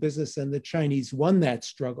panel business, and the Chinese won that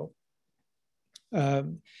struggle.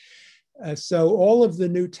 So all of the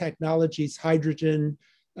new technologies, hydrogen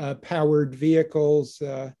powered vehicles,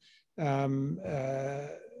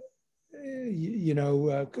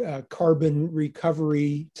 carbon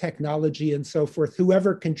recovery technology and so forth,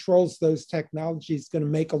 whoever controls those technologies is going to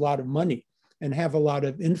make a lot of money and have a lot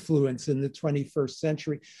of influence in the 21st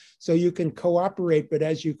century. So you can cooperate, but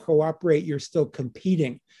as you cooperate, you're still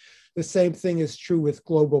competing. The same thing is true with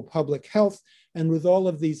global public health and with all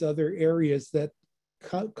of these other areas that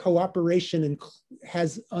cooperation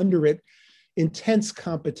has under it intense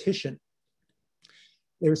competition.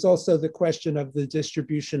 There's also the question of the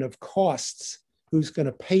distribution of costs. Who's going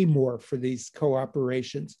to pay more for these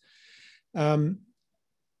cooperations?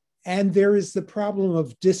 And there is the problem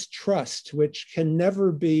of distrust, which can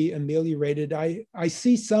never be ameliorated. I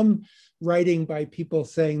see some writing by people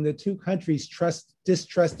saying the two countries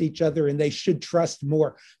distrust each other and they should trust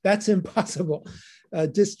more. That's impossible.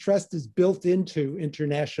 Distrust is built into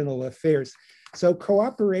international affairs. So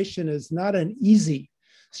cooperation is not an easy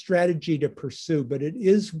strategy to pursue, but it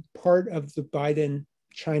is part of the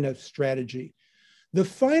Biden-China strategy. The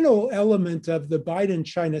final element of the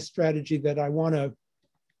Biden-China strategy that I want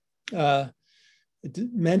to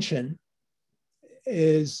mention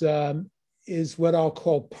is what I'll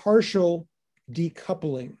call partial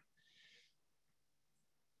decoupling.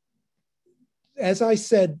 As I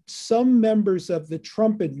said, some members of the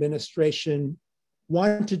Trump administration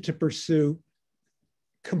wanted to pursue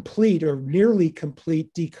complete or nearly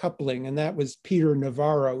complete decoupling, and that was Peter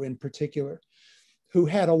Navarro in particular, who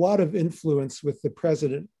had a lot of influence with the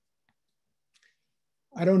president.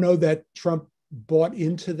 I don't know that Trump bought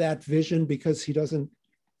into that vision because he doesn't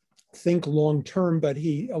think long term, but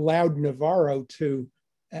he allowed Navarro to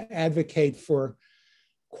advocate for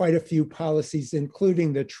quite a few policies,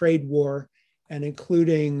 including the trade war and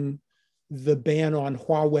including the ban on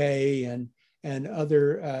Huawei and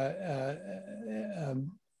other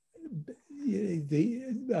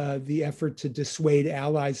the effort to dissuade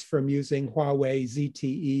allies from using Huawei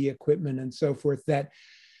ZTE equipment and so forth that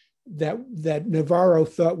Navarro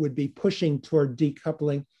thought would be pushing toward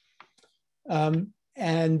decoupling.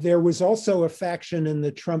 And there was also a faction in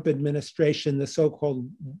the Trump administration, the so-called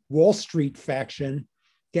Wall Street faction,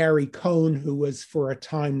 Gary Cohn, who was for a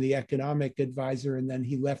time the economic advisor, and then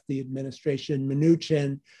he left the administration,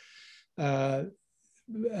 Mnuchin,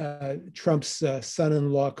 Trump's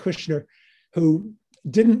son-in-law, Kushner, who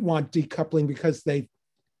didn't want decoupling because they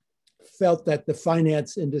felt that the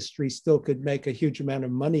finance industry still could make a huge amount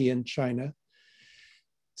of money in China.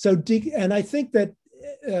 So, and I think that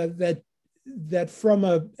that from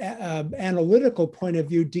a analytical point of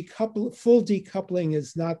view, full decoupling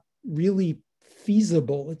is not really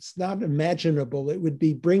feasible. It's not imaginable. It would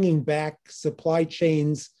be bringing back supply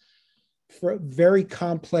chains, for very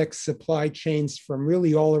complex supply chains from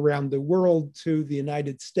really all around the world to the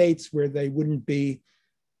United States, where they wouldn't be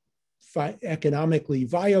economically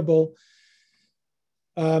viable.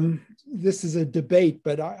 This is a debate,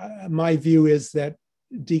 but my view is that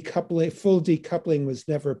full decoupling was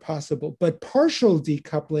never possible. But partial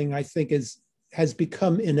decoupling, I think, has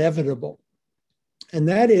become inevitable. And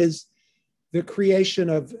that is the creation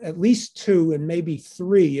of at least two and maybe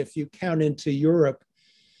three, if you count into Europe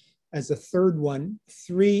as a third one,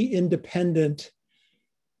 three independent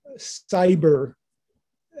cyber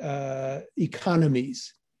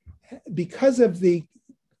economies. Because of the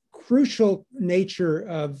crucial nature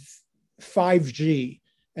of 5G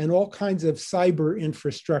and all kinds of cyber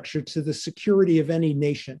infrastructure to the security of any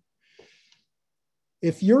nation.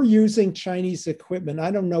 If you're using Chinese equipment,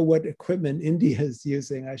 I don't know what equipment India is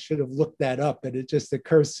using. I should have looked that up, but it just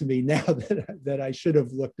occurs to me now that I should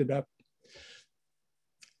have looked it up.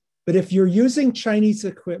 But if you're using Chinese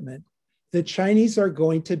equipment, the Chinese are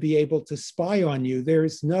going to be able to spy on you.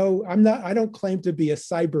 I don't claim to be a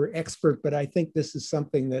cyber expert, but I think this is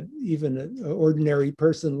something that even an ordinary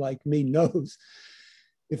person like me knows.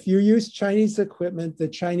 If you use Chinese equipment, the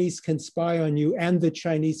Chinese can spy on you and the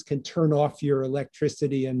Chinese can turn off your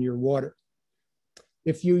electricity and your water.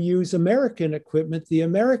 If you use American equipment, the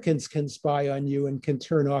Americans can spy on you and can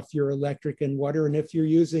turn off your electric and water. And if you're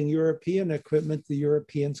using European equipment, the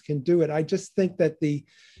Europeans can do it. I just think that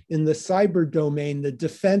in the cyber domain, the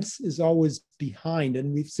defense is always behind.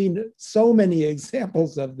 And we've seen so many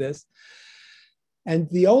examples of this. And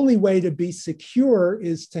the only way to be secure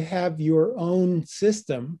is to have your own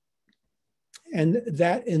system. And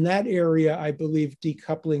that in that area, I believe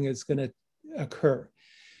decoupling is going to occur.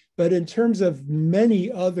 But in terms of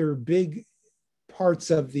many other big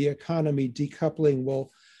parts of the economy, decoupling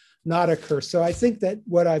will not occur. So I think that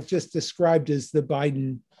what I've just described is the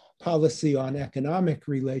Biden policy on economic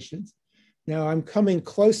relations. Now I'm coming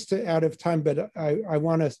close to out of time, but I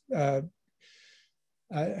want to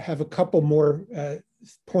have a couple more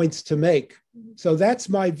points to make. So that's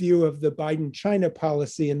my view of the Biden-China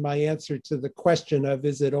policy, and my answer to the question of,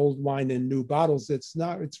 is it old wine in new bottles? It's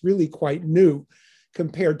not, it's really quite new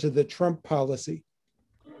compared to the Trump policy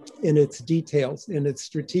in its details, in its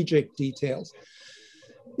strategic details.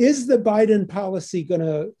 Is the Biden policy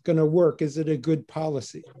gonna work? Is it a good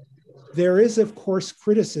policy? There is, of course,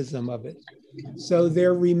 criticism of it. So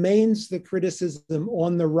there remains the criticism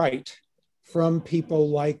on the right from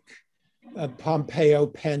people like Pompeo,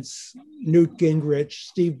 Pence, Newt Gingrich,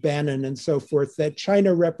 Steve Bannon, and so forth, that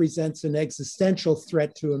China represents an existential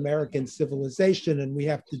threat to American civilization, and we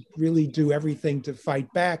have to really do everything to fight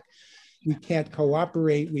back. We can't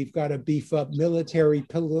cooperate. We've got to beef up military,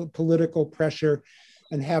 political pressure,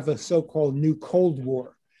 and have a so-called new Cold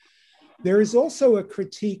War. There is also a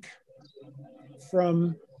critique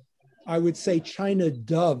from, I would say, China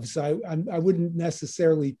doves. I wouldn't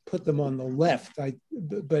necessarily put them on the left,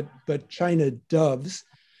 but China doves,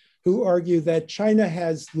 who argue that China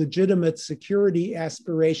has legitimate security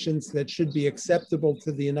aspirations that should be acceptable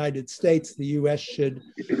to the United States. The US should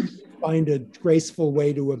find a graceful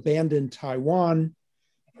way to abandon Taiwan.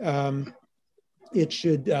 It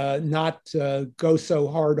should not go so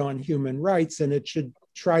hard on human rights, and it should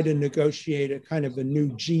try to negotiate a kind of a new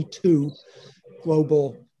G2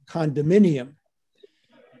 global condominium.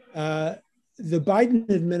 The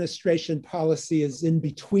Biden administration policy is in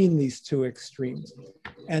between these two extremes.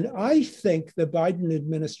 And I think the Biden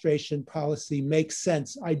administration policy makes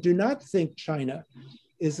sense. I do not think China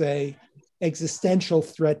is an existential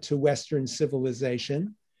threat to Western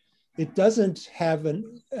civilization. It doesn't have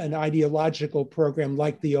an ideological program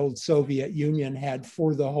like the old Soviet Union had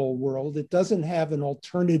for the whole world. It doesn't have an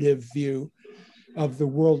alternative view of the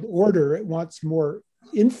world order. It wants more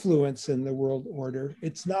influence in the world order.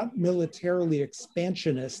 It's not militarily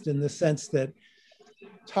expansionist in the sense that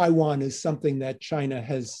Taiwan is something that China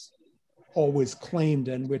has always claimed,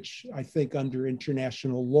 and which I think under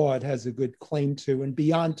international law it has a good claim to. And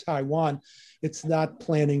beyond Taiwan, it's not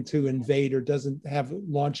planning to invade or doesn't have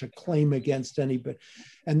launch a claim against anybody.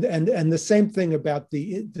 And the same thing about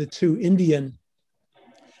the two Indian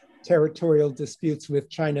territorial disputes with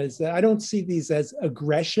China is that I don't see these as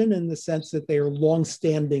aggression in the sense that they are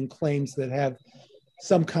longstanding claims that have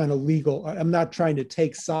some kind of legal, I'm not trying to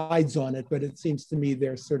take sides on it, but it seems to me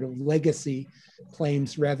they're sort of legacy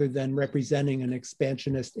claims rather than representing an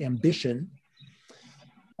expansionist ambition.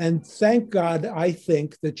 And thank God, I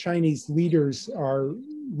think the Chinese leaders are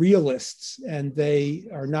realists and they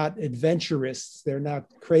are not adventurists. They're not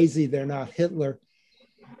crazy, they're not Hitler.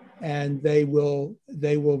 And they will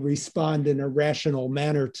respond in a rational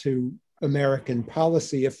manner to American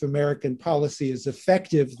policy. If American policy is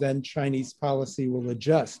effective, then Chinese policy will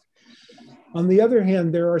adjust. On the other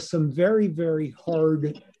hand, there are some very, very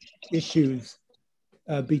hard issues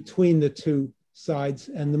between the two sides,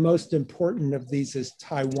 and the most important of these is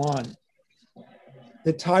Taiwan.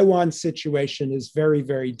 The Taiwan situation is very,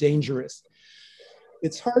 very dangerous.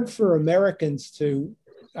 It's hard for Americans to,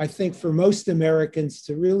 I think for most Americans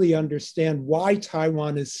to really understand why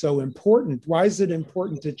Taiwan is so important. Why is it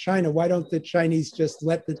important to China? Why don't the Chinese just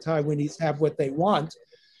let the Taiwanese have what they want?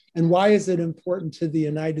 And why is it important to the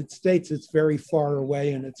United States? It's very far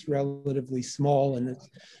away and it's relatively small and it's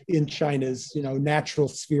in China's natural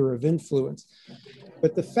sphere of influence.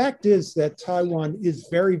 But the fact is that Taiwan is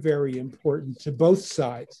very, very important to both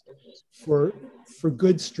sides for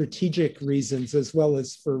good strategic reasons, as well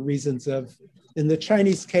as for reasons of, in the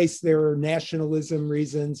Chinese case, there are nationalism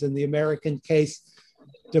reasons. In the American case,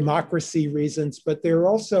 democracy reasons. But there are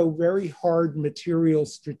also very hard material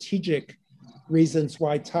strategic reasons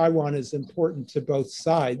why Taiwan is important to both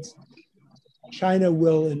sides. China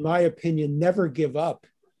will, in my opinion, never give up.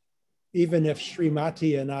 Even if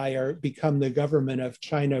Srimati and I become the government of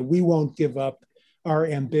China, we won't give up our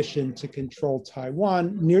ambition to control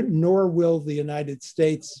Taiwan, nor will the United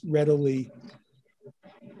States readily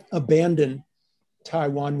abandon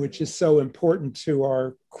Taiwan, which is so important to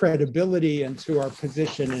our credibility and to our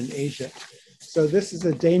position in Asia. So this is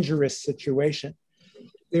a dangerous situation.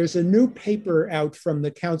 There's a new paper out from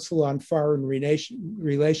the Council on Foreign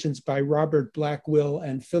Relations by Robert Blackwell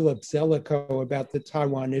and Philip Zelikow about the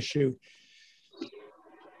Taiwan issue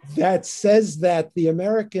that says that the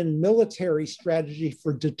American military strategy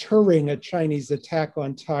for deterring a Chinese attack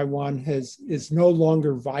on Taiwan is no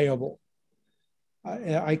longer viable.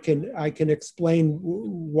 I can explain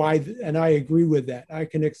why, and I agree with that. I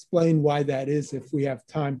can explain why that is if we have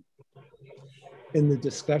time in the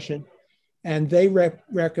discussion. And they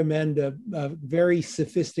recommend a very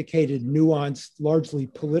sophisticated, nuanced, largely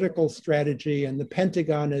political strategy. And the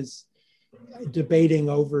Pentagon is debating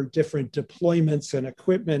over different deployments and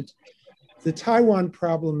equipment. The Taiwan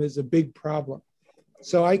problem is a big problem.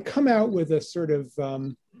 So I come out with a sort of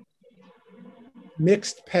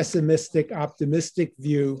mixed, pessimistic, optimistic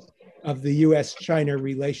view of the US-China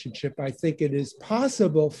relationship. I think it is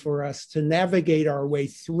possible for us to navigate our way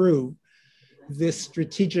through this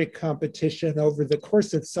strategic competition over the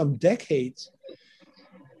course of some decades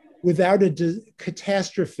without a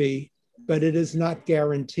catastrophe, but it is not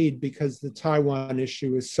guaranteed because the Taiwan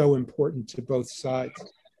issue is so important to both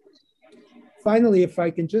sides. Finally, if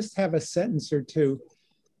I can just have a sentence or two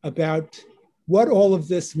about what all of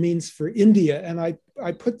this means for India. And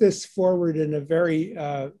I put this forward in a very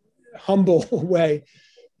humble way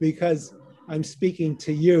because I'm speaking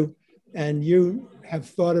to you and you have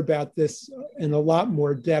thought about this in a lot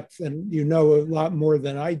more depth and you know a lot more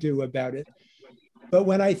than I do about it. But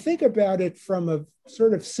when I think about it from a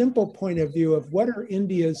sort of simple point of view of what are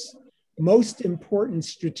India's most important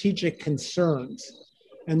strategic concerns,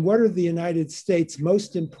 and what are the United States'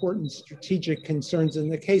 most important strategic concerns? In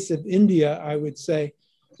the case of India, I would say,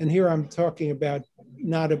 and here I'm talking about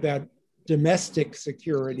not about domestic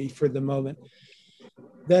security for the moment,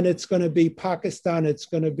 then it's going to be Pakistan, it's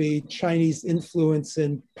going to be Chinese influence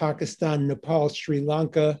in Pakistan, Nepal, Sri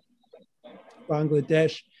Lanka,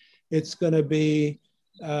 Bangladesh, it's going to be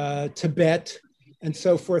Tibet, and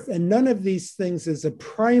so forth. And none of these things is a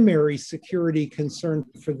primary security concern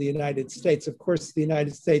for the United States. Of course, the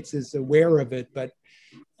United States is aware of it, but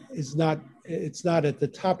it's not at the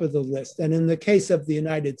top of the list. And in the case of the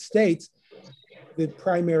United States, the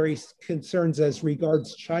primary concerns as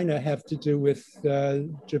regards China have to do with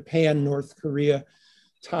Japan, North Korea,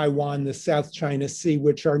 Taiwan, the South China Sea,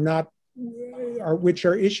 which are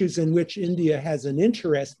issues in which India has an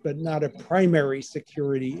interest, but not a primary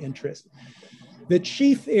security interest. The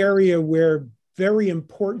chief area where very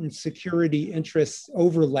important security interests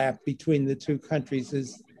overlap between the two countries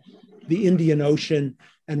is the Indian Ocean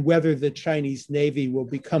and whether the Chinese Navy will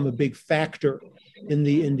become a big factor in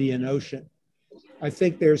the Indian Ocean. I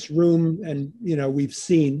think there's room, and we've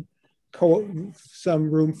seen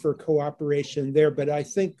some room for cooperation there, but I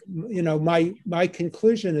think my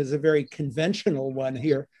conclusion is a very conventional one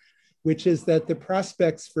here, which is that the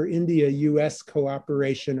prospects for India-US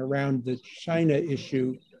cooperation around the China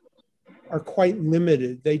issue are quite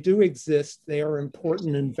limited. They do exist, they are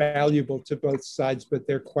important and valuable to both sides, but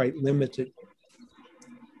they're quite limited.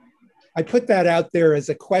 I put that out there as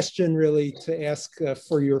a question really to ask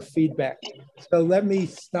for your feedback. So let me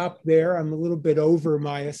stop there. I'm a little bit over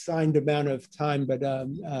my assigned amount of time, but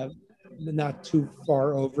not too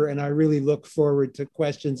far over. And I really look forward to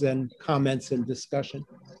questions and comments and discussion.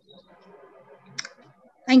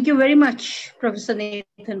 Thank you very much, Professor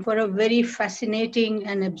Nathan, for a very fascinating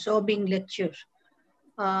and absorbing lecture.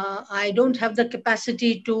 I don't have the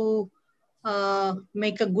capacity to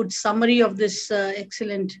make a good summary of this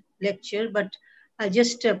excellent lecture, but I'll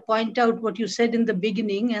just point out what you said in the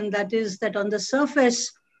beginning, and that is that on the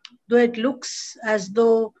surface, though it looks as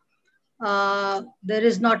though there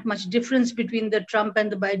is not much difference between the Trump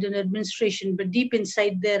and the Biden administration, but deep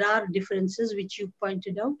inside there are differences, which you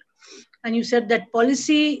pointed out. And you said that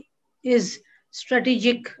policy is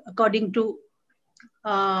strategic according to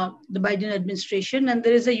the Biden administration, and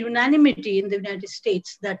there is a unanimity in the United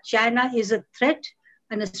States that China is a threat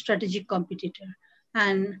and a strategic competitor.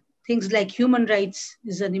 And things like human rights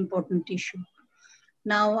is an important issue.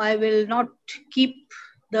 Now, I will not keep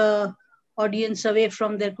the audience away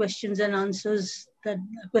from their questions and answers,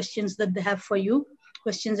 questions that they have for you,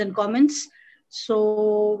 questions and comments.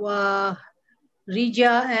 So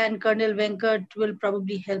Rija and Colonel Venkat will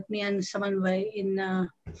probably help me and Samanvai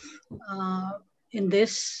in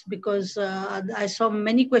this, because I saw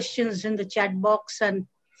many questions in the chat box and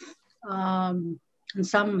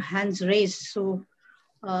some hands raised. So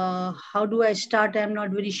how do I start? I'm not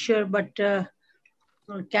very sure, but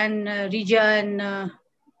can Rija and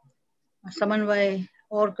Samanvai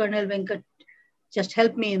or Colonel Venkat just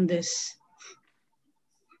help me in this?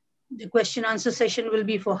 The question answer session will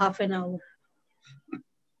be for half an hour.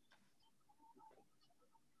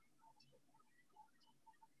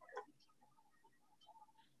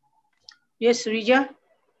 Yes, Rija?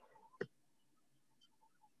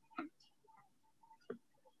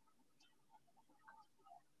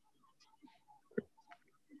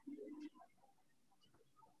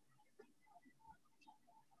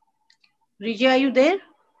 Rija, are you there?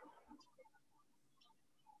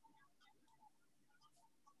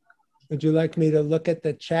 Would you like me to look at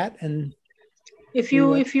the chat and If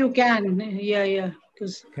you can, yeah.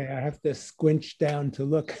 Okay, I have to squinch down to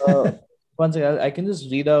look. One second, I can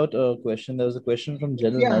just read out a question. There was a question from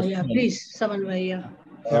General Yeah, please, Samanvai,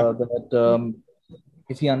 that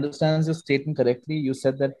if he understands your statement correctly, you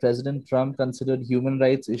said that President Trump considered human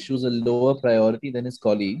rights issues a lower priority than his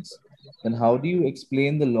colleagues. Then how do you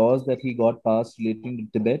explain the laws that he got passed relating to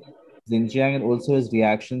Tibet, Xinjiang, and also his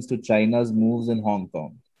reactions to China's moves in Hong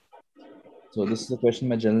Kong? So this is a question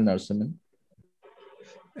by General Narasimhan.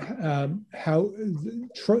 How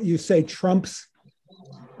you say Trump's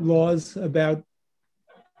laws about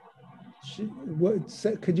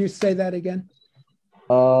what? Could you say that again?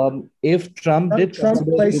 If Trump did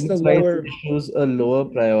place the lower issues a lower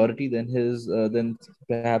priority than his than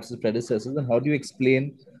perhaps his predecessors, then how do you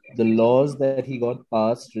explain the laws that he got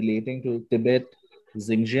passed relating to Tibet,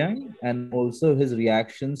 Xinjiang, and also his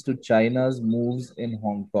reactions to China's moves in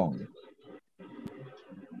Hong Kong?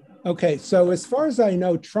 Okay, so as far as I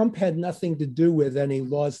know, Trump had nothing to do with any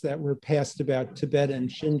laws that were passed about Tibet and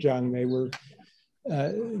Xinjiang. They were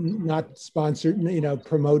not sponsored,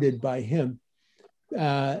 promoted by him.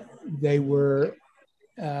 They were,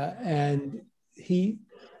 and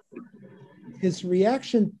his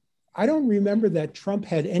reaction, I don't remember that Trump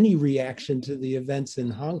had any reaction to the events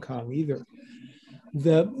in Hong Kong either.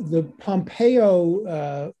 The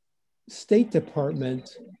Pompeo State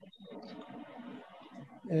Department,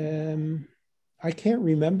 I can't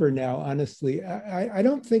remember now, honestly. I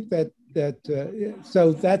don't think that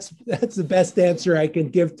so that's the best answer I can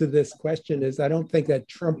give to this question is I don't think that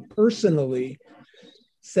Trump personally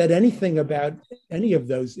said anything about any of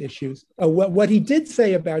those issues. What he did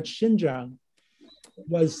say about Xinjiang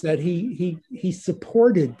was that he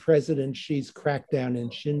supported President Xi's crackdown in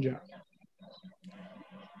Xinjiang.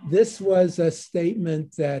 This was a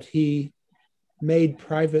statement that he made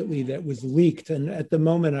privately that was leaked. And at the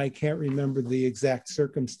moment, I can't remember the exact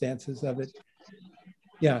circumstances of it.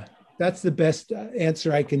 Yeah, that's the best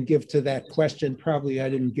answer I can give to that question. Probably I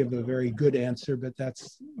didn't give a very good answer, but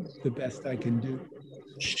that's the best I can do.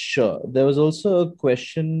 Sure. There was also a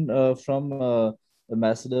question from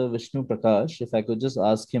Ambassador Vishnu Prakash. If I could just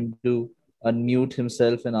ask him to unmute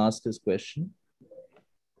himself and ask his question.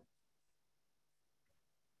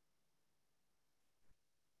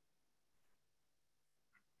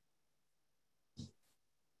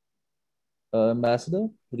 Ambassador,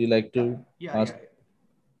 would you like to ask?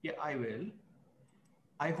 Yeah, I will.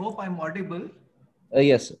 I hope I'm audible.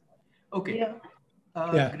 Yes, sir. Okay.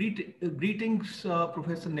 Greetings,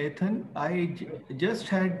 Professor Nathan. I just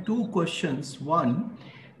had two questions. One,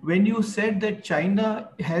 when you said that China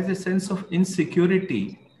has a sense of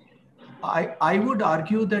insecurity, I would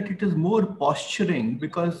argue that it is more posturing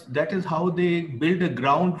because that is how they build a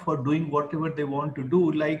ground for doing whatever they want to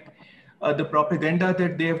do, like the propaganda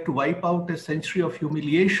that they have to wipe out a century of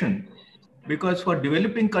humiliation. Because for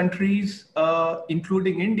developing countries,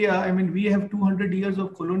 including India, I mean, we have 200 years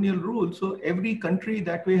of colonial rule. So every country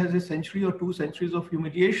that way has a century or 2 centuries of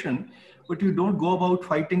humiliation, but you don't go about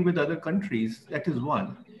fighting with other countries. That is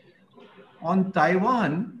one. On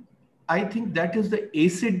Taiwan, I think that is the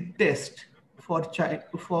acid test for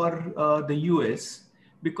the US,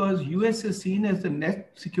 because US is seen as the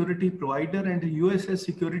net security provider and the US has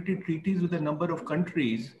security treaties with a number of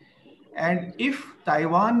countries. And if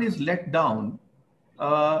Taiwan is let down,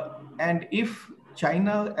 and if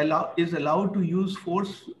China is allowed to use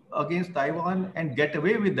force against Taiwan and get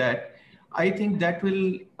away with that, I think that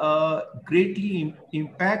will greatly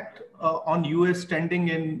impact on US standing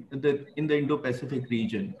in the Indo-Pacific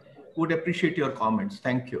region. Would appreciate your comments.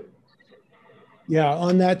 Thank you. Yeah,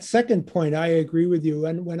 on that second point, I agree with you.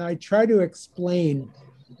 And when I try to explain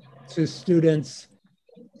to students,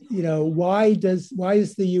 why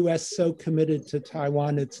is the US so committed to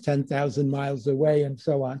Taiwan? It's 10,000 miles away and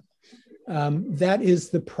so on. That is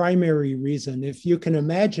the primary reason. If you can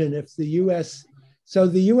imagine, if the US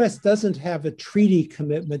doesn't have a treaty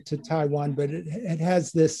commitment to Taiwan, but it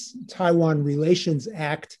has this Taiwan Relations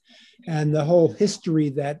Act and the whole history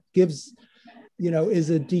that gives, is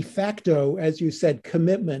a de facto, as you said,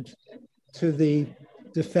 commitment to the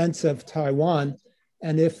defense of Taiwan.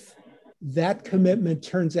 And if that commitment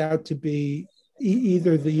turns out to be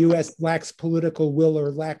either the US lacks political will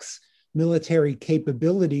or lacks military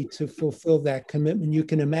capability to fulfill that commitment, you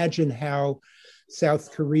can imagine how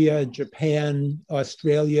South Korea, Japan,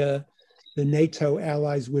 Australia, the NATO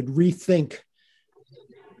allies would rethink.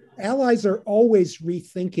 Allies are always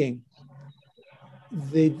rethinking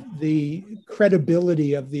the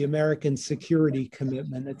credibility of the American security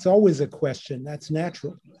commitment. It's always a question. That's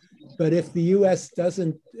natural. But if the U.S.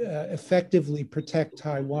 doesn't effectively protect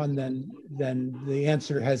Taiwan, then the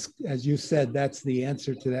answer has, as you said, that's the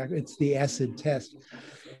answer to that. It's the acid test.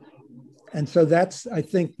 And so that's, I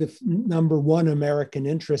think, the number one American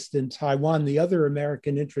interest in Taiwan. The other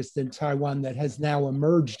American interest in Taiwan that has now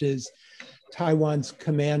emerged is Taiwan's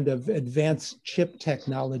command of advanced chip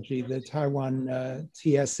technology, the Taiwan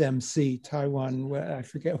TSMC, Taiwan, I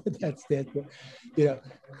forget what that stands for,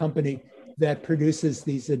 company that produces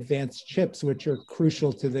these advanced chips, which are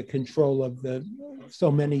crucial to the control of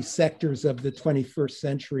so many sectors of the 21st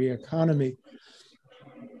century economy.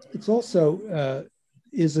 It's also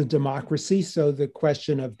is a democracy, so the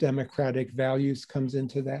question of democratic values comes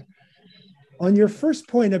into that. On your first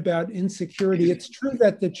point about insecurity, it's true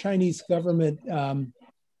that the Chinese government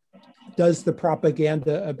does the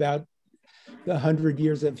propaganda about the 100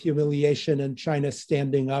 years of humiliation and China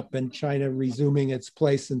standing up and China resuming its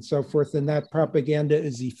place and so forth. And that propaganda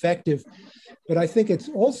is effective. But I think it's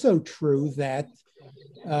also true that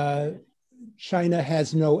China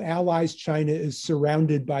has no allies. China is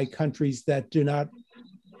surrounded by countries that do not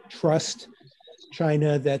trust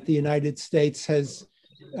China, that the United States has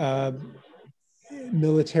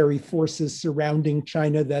military forces surrounding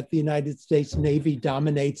China, that the United States Navy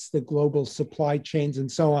dominates the global supply chains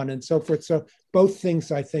and so on and so forth. So both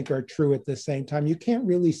things I think are true at the same time. You can't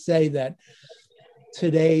really say that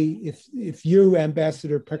today, if you,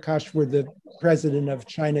 Ambassador Prakash, were the president of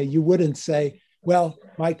China, you wouldn't say, well,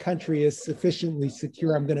 my country is sufficiently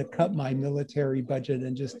secure, I'm going to cut my military budget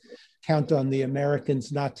and just count on the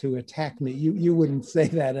Americans not to attack me. You wouldn't say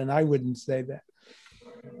that, and I wouldn't say that.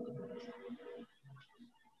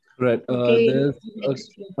 Right. Okay.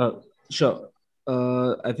 Sure.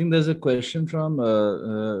 I think there's a question from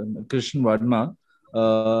Krishnan Varma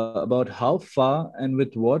about how far and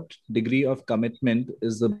with what degree of commitment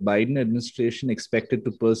is the Biden administration expected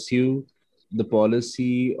to pursue the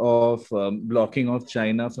policy of blocking off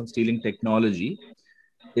China from stealing technology?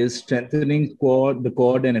 Is strengthening the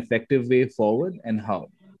Quad an effective way forward, and how?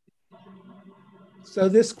 So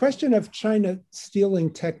this question of China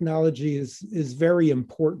stealing technology is very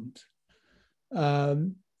important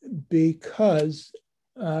because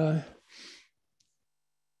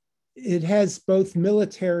it has both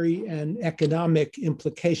military and economic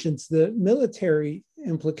implications. The military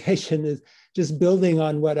implication is just building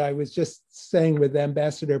on what I was just saying with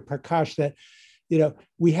Ambassador Prakash, that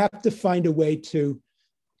we have to find a way to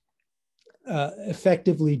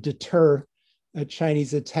effectively deter a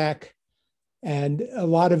Chinese attack. And a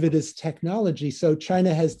lot of it is technology. So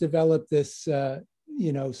China has developed this,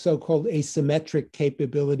 so-called asymmetric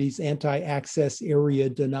capabilities, anti-access area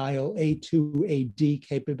denial, A2AD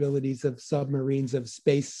capabilities of submarines, of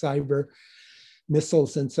space, cyber,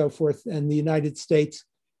 missiles, and so forth. And the United States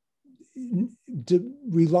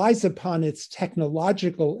relies upon its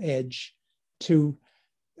technological edge to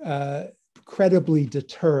credibly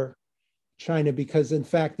deter China, because in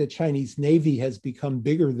fact the Chinese Navy has become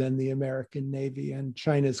bigger than the American Navy, and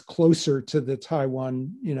China's closer to the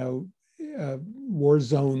Taiwan, war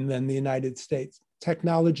zone than the United States.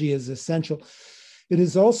 Technology is essential. It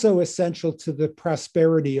is also essential to the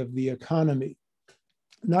prosperity of the economy,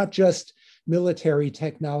 not just military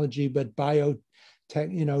technology, but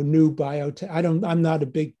new biotech. I'm not a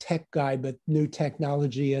big tech guy, but new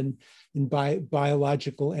technology and in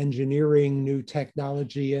biological engineering, new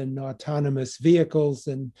technology and autonomous vehicles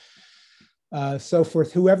and so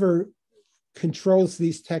forth. Whoever controls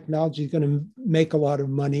these technologies is going to make a lot of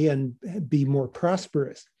money and be more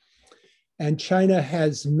prosperous. And China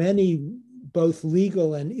has many both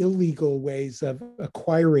legal and illegal ways of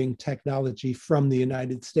acquiring technology from the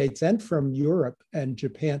United States and from Europe and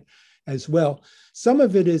Japan as well. Some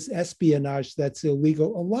of it is espionage that's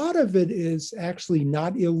illegal. A lot of it is actually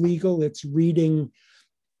not illegal. It's reading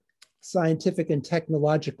scientific and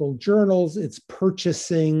technological journals. It's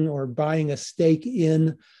purchasing or buying a stake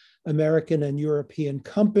in American and European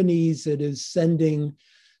companies. It is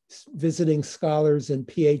visiting scholars and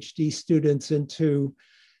PhD students into,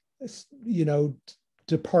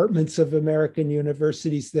 departments of American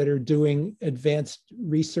universities that are doing advanced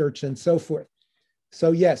research and so forth.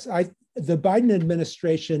 So yes, the Biden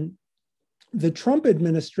administration, the Trump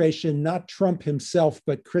administration, not Trump himself,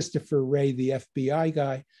 but Christopher Wray, the FBI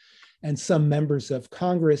guy, and some members of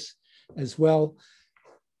Congress as well,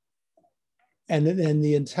 and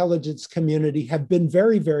the intelligence community have been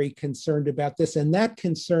very, very concerned about this, and that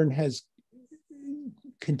concern has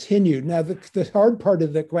continued. Now, the hard part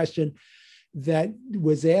of the question that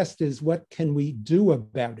was asked is, what can we do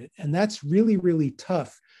about it? And that's really, really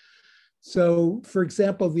tough. So, for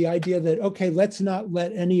example, the idea that, okay, let's not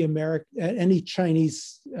let any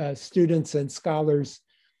Chinese students and scholars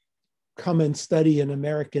come and study in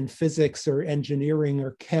American physics or engineering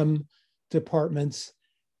or chem departments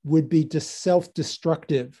would be just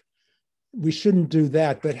self-destructive. We shouldn't do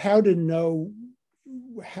that. But how to know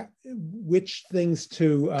which things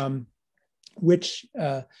to, which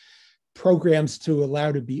programs to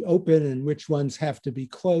allow to be open and which ones have to be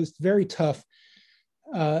closed, very tough.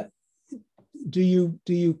 Do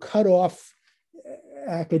you cut off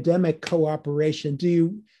academic cooperation?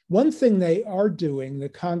 One thing they are doing, the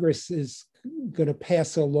Congress is going to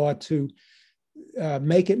pass a law to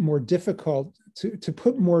make it more difficult to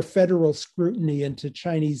put more federal scrutiny into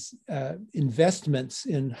Chinese investments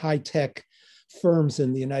in high-tech firms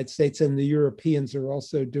in the United States, and the Europeans are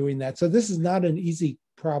also doing that. So this is not an easy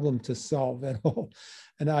problem to solve at all.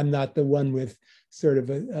 And I'm not the one with sort of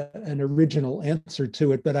an original answer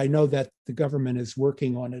to it, but I know that the government is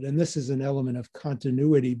working on it. And this is an element of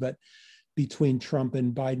continuity, but between Trump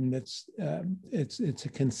and Biden, it's a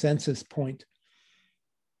consensus point.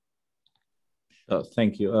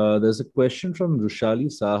 Thank you. There's a question from Rushali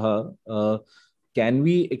Saha. Can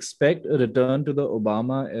we expect a return to the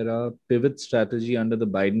Obama-era pivot strategy under the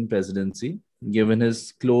Biden presidency, given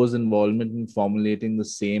his close involvement in formulating the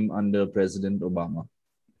same under President Obama?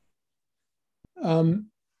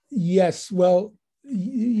 Yes, well,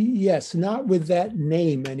 yes, not with that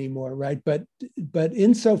name anymore, right? But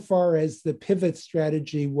insofar as the pivot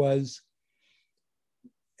strategy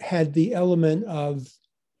had the element of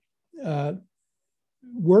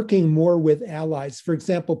working more with allies, for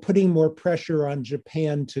example, putting more pressure on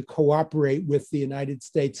Japan to cooperate with the United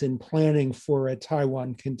States in planning for a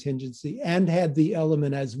Taiwan contingency, and had the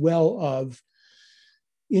element as well of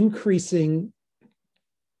increasing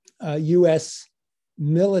US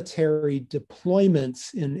military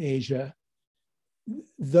deployments in Asia.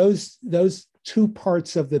 Those two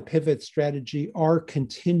parts of the pivot strategy are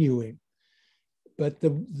continuing, but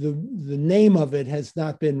the name of it has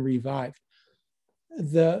not been revived.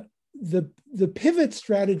 The pivot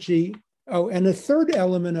strategy, and a third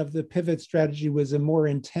element of the pivot strategy was a more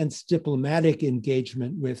intense diplomatic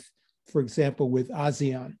engagement with, for example, with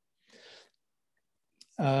ASEAN.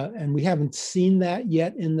 And we haven't seen that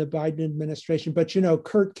yet in the Biden administration. But,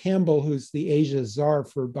 Kurt Campbell, who's the Asia czar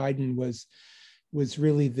for Biden, was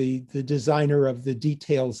really the designer of the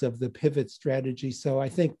details of the pivot strategy. So I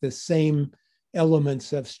think the same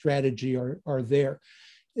elements of strategy are there.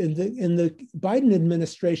 In the Biden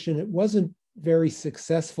administration, it wasn't very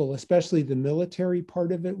successful, especially the military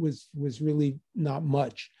part of it was really not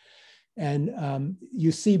much. And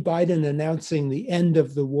you see Biden announcing the end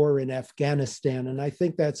of the war in Afghanistan. And I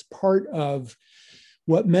think that's part of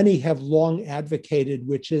what many have long advocated,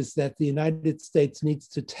 which is that the United States needs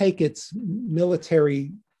to take its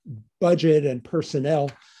military budget and personnel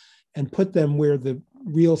and put them where the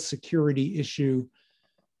real security issue.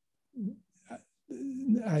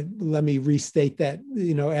 Let me restate that,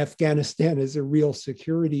 Afghanistan is a real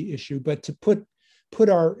security issue, but to put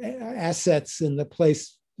our assets in the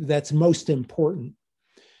place that's most important.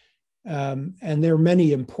 And there are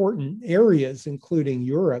many important areas, including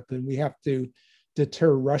Europe, and we have to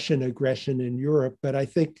deter Russian aggression in Europe. But I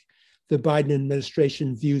think the Biden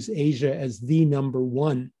administration views Asia as the number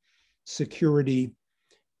one security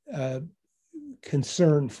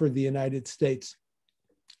concern for the United States.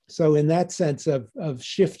 So in that sense of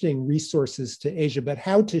shifting resources to Asia, but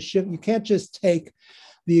how to shift, you can't just take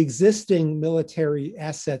the existing military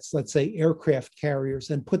assets, let's say aircraft carriers,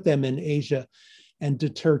 and put them in Asia and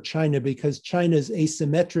deter China, because China's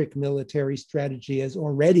asymmetric military strategy has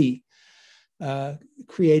already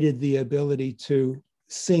created the ability to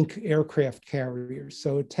sink aircraft carriers.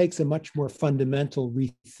 So it takes a much more fundamental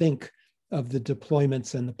rethink of the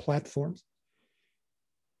deployments and the platforms.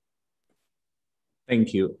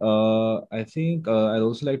 Thank you. I think I'd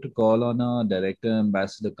also like to call on our director,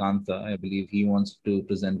 Ambassador Kanta. I believe he wants to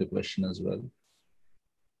present a question as well.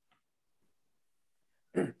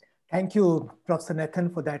 Thank you, Professor Nathan,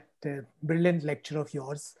 for that brilliant lecture of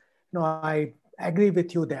yours. No, I agree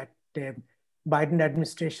with you that Biden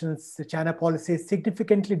administration's China policy is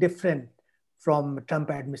significantly different from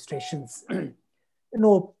Trump administration's.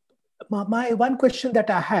 My one question that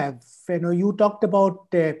I have, you talked about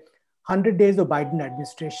 100 days of Biden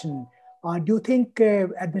administration. Do you think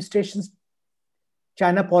administration's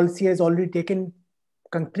China policy has already taken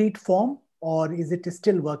concrete form, or is it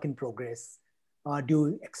still work in progress? Do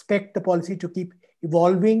you expect the policy to keep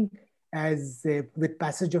evolving as with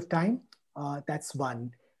passage of time? That's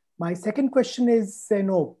one. My second question is,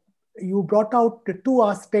 you brought out the two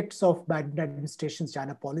aspects of Biden administration's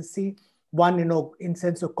China policy. One, in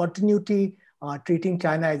sense of continuity, treating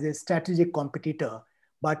China as a strategic competitor.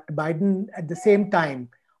 But Biden, at the same time,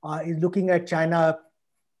 is looking at China,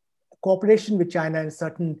 cooperation with China in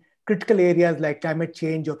certain critical areas like climate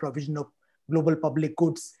change or provision of global public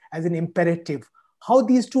goods as an imperative. How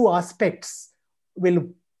these two aspects will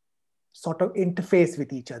sort of interface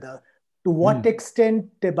with each other? To what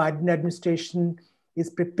extent the Biden administration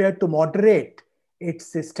is prepared to moderate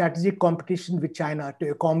its strategic competition with China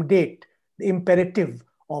to accommodate the imperative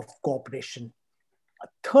of cooperation? A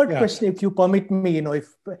third question, if you permit me,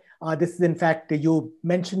 if this is in fact you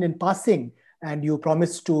mentioned in passing and you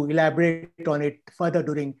promised to elaborate on it further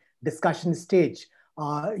during discussion stage,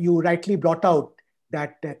 you rightly brought out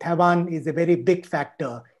that Taiwan is a very big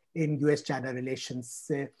factor in US-China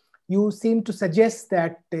relations. You seem to suggest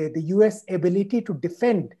that the US ability to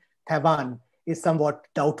defend Taiwan is somewhat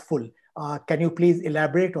doubtful. Can you please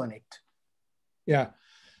elaborate on it? Yeah.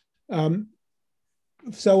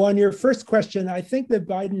 So on your first question, I think the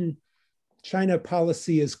Biden China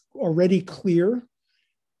policy is already clear.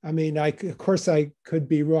 I mean, of course I could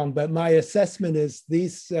be wrong, but my assessment is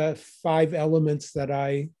these 5 elements that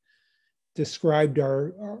I described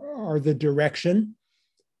are the direction.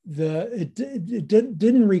 It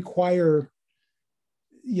didn't require,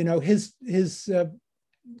 his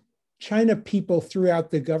China people throughout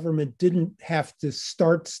the government didn't have to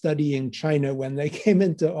start studying China when they came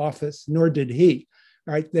into office, nor did he.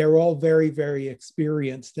 Right? They're all very, very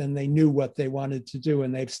experienced and they knew what they wanted to do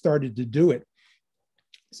and they've started to do it.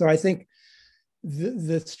 So I think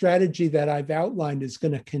the strategy that I've outlined is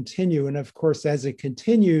going to continue. And of course, as it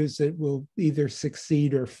continues, it will either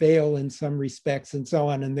succeed or fail in some respects and so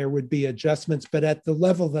on. And there would be adjustments. But at the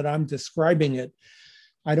level that I'm describing it,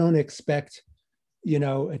 I don't expect,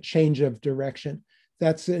 a change of direction.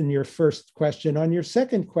 That's in your first question. On your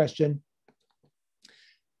second question,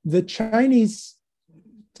 the Chinese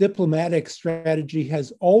diplomatic strategy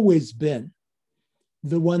has always been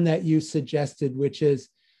the one that you suggested, which is,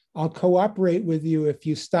 I'll cooperate with you if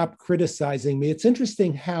you stop criticizing me. It's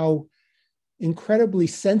interesting how incredibly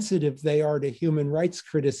sensitive they are to human rights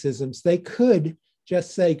criticisms. They could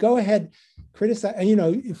just say, go ahead, criticize. And,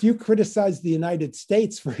 if you criticize the United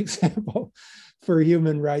States, for example, for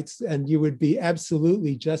human rights, and you would be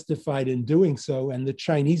absolutely justified in doing so, and the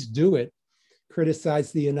Chinese do it,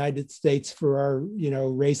 criticize the United States for our,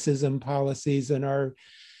 racism policies and our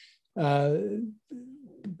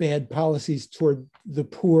bad policies toward the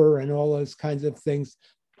poor and all those kinds of things.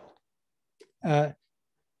 The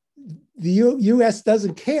US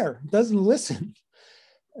doesn't care, doesn't listen.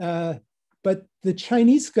 But the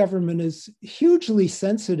Chinese government is hugely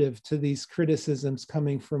sensitive to these criticisms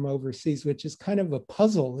coming from overseas, which is kind of a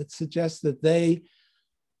puzzle. It suggests that they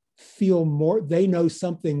feel they know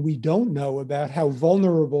something we don't know about how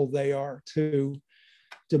vulnerable they are to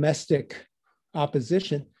domestic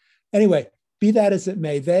opposition. Anyway, be that as it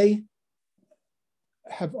may, they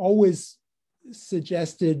have always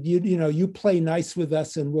suggested, you play nice with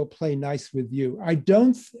us and we'll play nice with you. I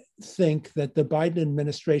don't think that the Biden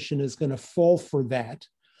administration is going to fall for that.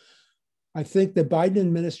 I think the Biden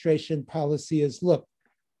administration policy is, look,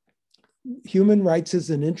 human rights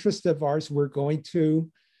is an interest of ours. We're going to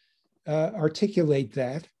articulate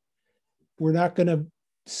that. We're not going to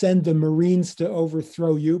send the Marines to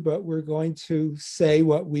overthrow you, but we're going to say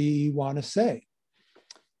what we want to say.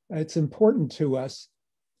 It's important to us.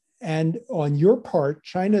 And on your part,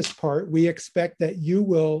 China's part, we expect that you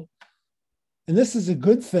will, and this is a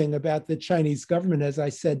good thing about the Chinese government, as I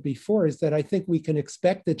said before, is that I think we can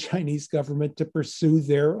expect the Chinese government to pursue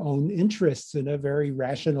their own interests in a very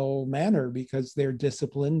rational manner because they're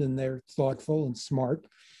disciplined and they're thoughtful and smart.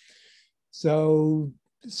 So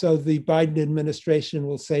the Biden administration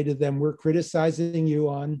will say to them, we're criticizing you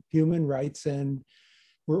on human rights and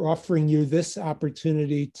we're offering you this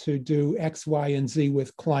opportunity to do X, Y, and Z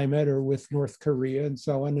with climate or with North Korea and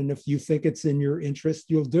so on. And if you think it's in your interest,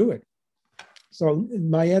 you'll do it. So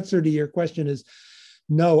my answer to your question is,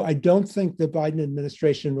 no, I don't think the Biden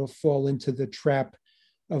administration will fall into the trap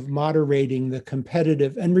of moderating the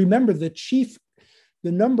competitive. And remember, the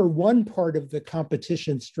number one part of the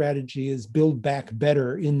competition strategy is build back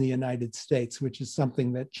better in the United States, which is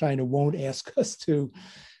something that China won't ask us to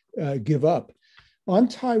give up. On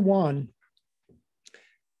Taiwan,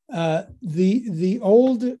 the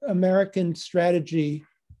old American strategy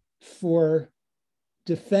for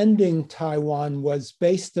defending Taiwan was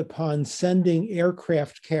based upon sending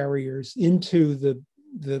aircraft carriers into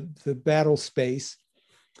the battle space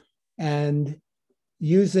and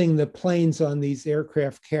using the planes on these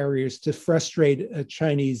aircraft carriers to frustrate a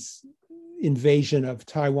Chinese invasion of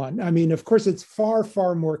Taiwan. I mean, of course, it's far,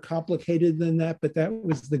 far more complicated than that, but that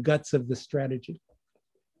was the guts of the strategy.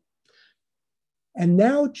 And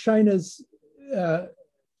now China's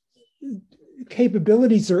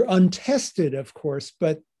capabilities are untested, of course,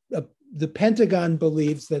 but the Pentagon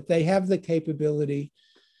believes that they have the capability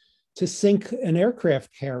to sink an aircraft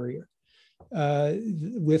carrier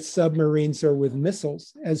with submarines or with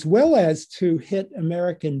missiles, as well as to hit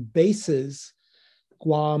American bases,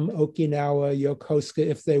 Guam, Okinawa, Yokosuka,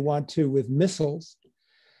 if they want to, with missiles.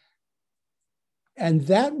 And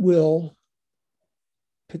that will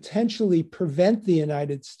potentially prevent the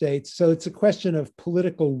United States. So it's a question of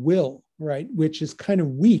political will, right? Which is kind of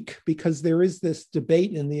weak because there is this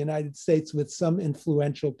debate in the United States with some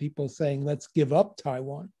influential people saying, let's give up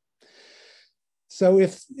Taiwan. So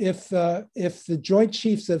if the Joint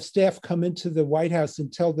Chiefs of Staff come into the White House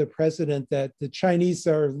and tell the president that the Chinese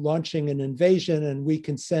are launching an invasion and we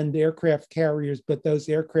can send aircraft carriers, but those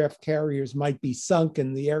aircraft carriers might be sunk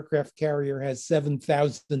and the aircraft carrier has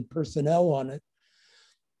 7,000 personnel on it,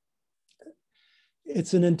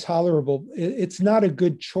 it's an intolerable, it's not a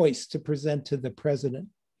good choice to present to the president.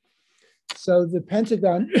 So the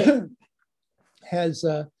Pentagon has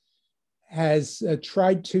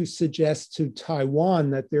tried to suggest to Taiwan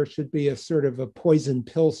that there should be a sort of a poison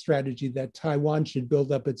pill strategy, that Taiwan should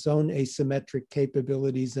build up its own asymmetric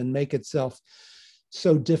capabilities and make itself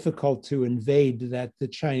so difficult to invade that the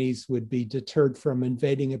Chinese would be deterred from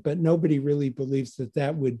invading it. But nobody really believes that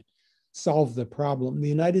that would solve the problem. The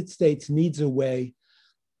United States needs a way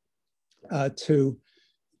to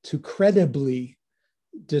credibly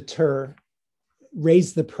deter,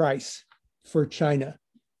 raise the price for China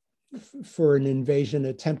for an invasion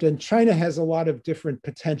attempt. And China has a lot of different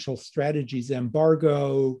potential strategies,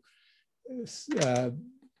 embargo,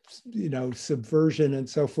 subversion and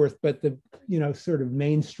so forth. But the, sort of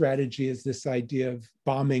main strategy is this idea of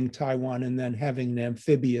bombing Taiwan and then having an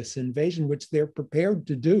amphibious invasion, which they're prepared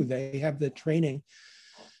to do. They have the training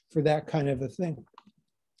for that kind of a thing.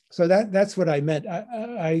 So that's what I meant.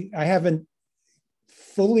 I haven't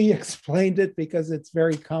fully explained it because it's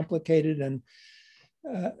very complicated, and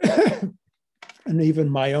even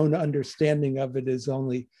my own understanding of it is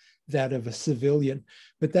only that of a civilian.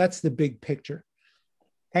 But that's the big picture.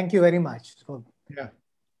 Thank you very much. Yeah.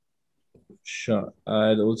 Sure.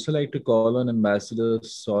 I'd also like to call on Ambassador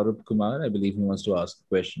Saurabh Kumar. I believe he wants to ask a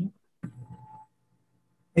question.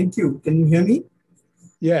 Thank you. Can you hear me?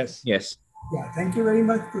 Yes. Yes. Yeah, thank you very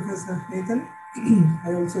much, Professor Nathan.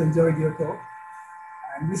 I also enjoyed your talk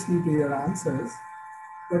and listening to your answers.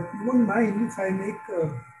 But you won't mind if I make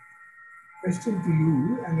a question to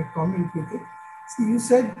you and a comment with it. See, you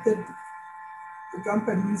said that the Trump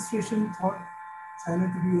administration thought China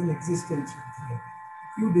to be an existential threat.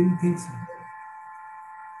 You didn't think so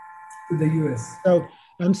to the US. So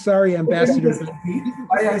I'm sorry, Ambassador.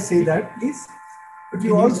 Why I say that, please? But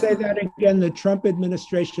you also say that again. The Trump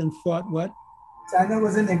administration thought what? China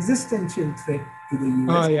was an existential threat to the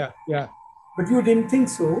US. Oh, yeah, yeah. But you didn't think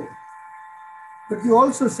so. But you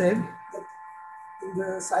also said that in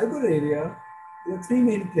the cyber area, there are three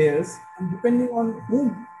main players, and depending on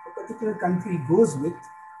whom a particular country goes with,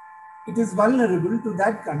 it is vulnerable to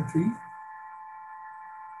that country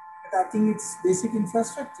attacking its basic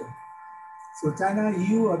infrastructure. So China,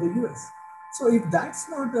 EU, or the US. So if that's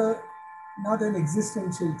not an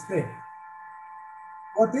existential threat,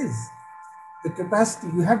 what is? The capacity,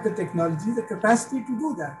 you have the technology, the capacity to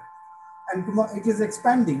do that. And it is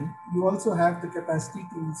expanding. You also have the capacity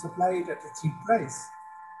to supply it at a cheap price.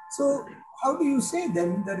 So how do you say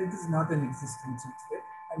then that it is not an existential threat?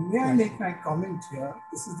 And may I make my comment here?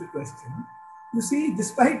 This is the question. You see,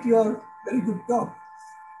 despite your very good talk,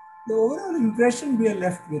 the overall impression we are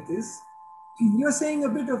left with is, you're saying a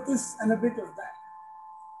bit of this and a bit of that.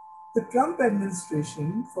 The Trump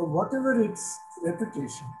administration, for whatever its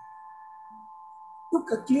reputation, took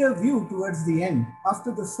a clear view towards the end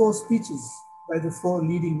after the 4 speeches by the 4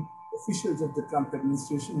 leading officials of the Trump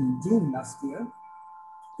administration in June last year,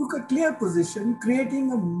 took a clear position, creating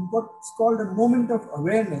what's called a moment of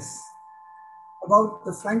awareness about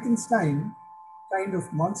the Frankenstein kind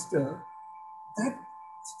of monster, that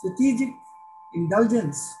strategic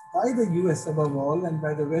indulgence by the US above all and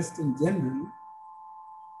by the West in general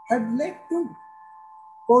had led to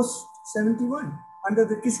post-71 under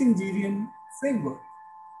the Kissingerian framework.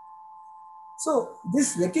 So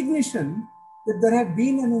this recognition that there had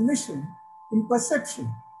been an omission in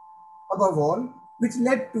perception above all, which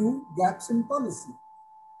led to gaps in policy.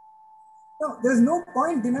 Now, there's no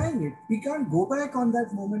point denying it. We can't go back on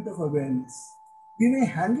that moment of awareness. We may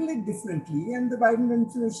handle it differently, and the Biden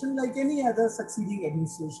administration, like any other succeeding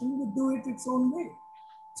administration, would do it its own way.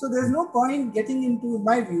 So there's no point getting into, in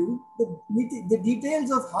my view, the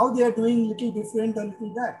details of how they are doing little different or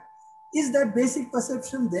little that. Is that basic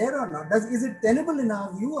perception there or not? Is it tenable in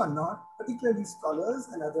our view or not, particularly scholars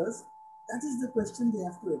and others? That is the question they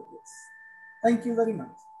have to address. Thank you very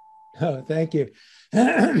much. Oh, thank you.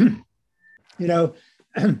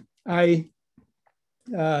 I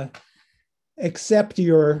accept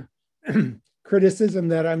your criticism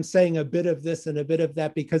that I'm saying a bit of this and a bit of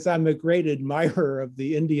that because I'm a great admirer of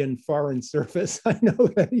the Indian Foreign Service. I know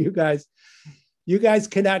that you guys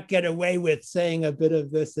cannot get away with saying a bit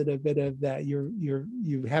of this and a bit of that.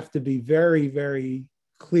 You have to be very, very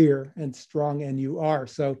clear and strong, and you are.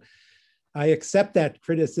 So I accept that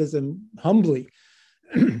criticism humbly.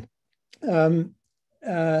 On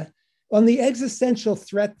the existential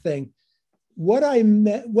threat thing,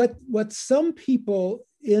 what some people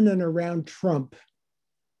in and around Trump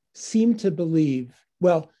seem to believe,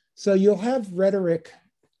 well, so you'll have rhetoric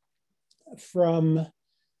from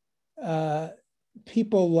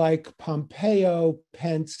people like Pompeo,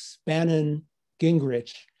 Pence, Bannon,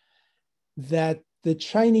 Gingrich, that the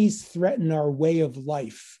Chinese threaten our way of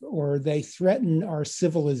life or they threaten our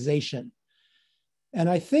civilization. And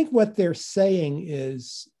I think what they're saying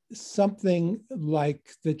is something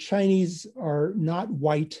like the Chinese are not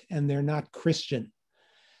white and they're not Christian.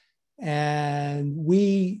 And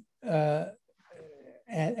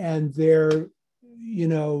and they're,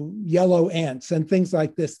 yellow ants and things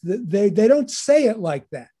like this. They don't say it like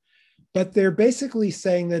that, but they're basically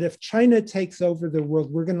saying that if China takes over the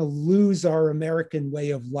world, we're going to lose our American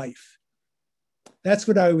way of life. That's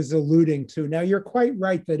what I was alluding to. Now, you're quite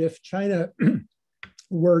right that if China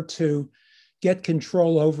were to get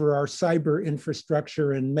control over our cyber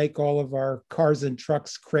infrastructure and make all of our cars and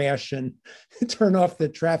trucks crash and turn off the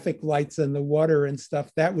traffic lights and the water and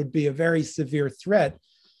stuff, that would be a very severe threat.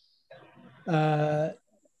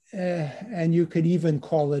 And you could even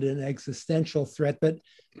call it an existential threat. But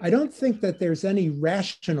I don't think that there's any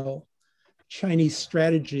rational Chinese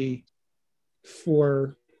strategy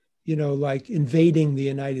for, like invading the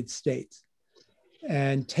United States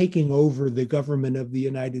and taking over the government of the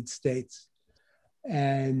United States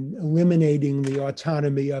and eliminating the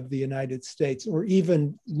autonomy of the United States, or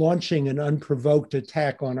even launching an unprovoked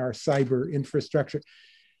attack on our cyber infrastructure.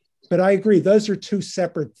 But I agree, those are two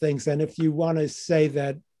separate things. And if you want to say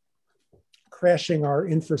that crashing our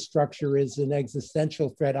infrastructure is an existential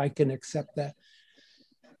threat, I can accept that.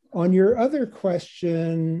 On your other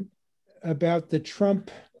question about the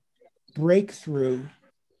Trump breakthrough,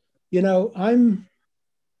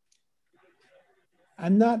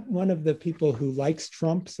 I'm not one of the people who likes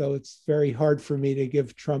Trump, so it's very hard for me to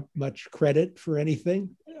give Trump much credit for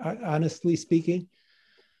anything, honestly speaking.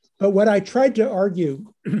 But what I tried to argue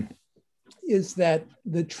is that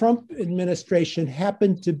the Trump administration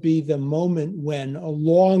happened to be the moment when a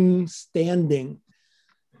long-standing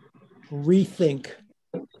rethink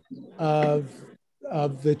of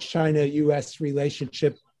the China-US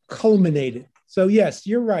relationship culminated. So yes,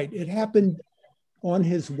 you're right. It happened on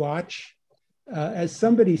his watch. As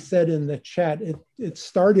somebody said in the chat, it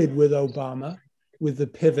started with Obama, with the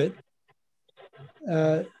pivot.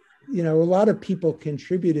 A lot of people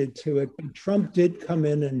contributed to it, but Trump did come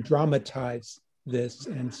in and dramatize this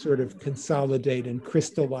and sort of consolidate and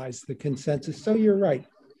crystallize the consensus. So you're right.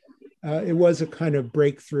 It was a kind of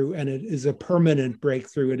breakthrough, and it is a permanent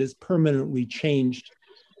breakthrough. It has permanently changed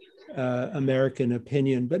American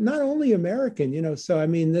opinion, but not only American, so I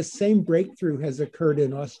mean, this same breakthrough has occurred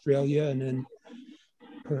in Australia and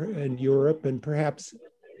in Europe and perhaps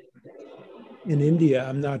in India.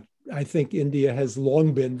 I think India has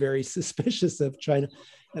long been very suspicious of China.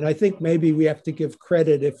 And I think maybe we have to give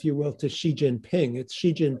credit, if you will, to Xi Jinping. It's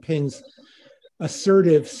Xi Jinping's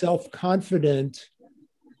assertive, self-confident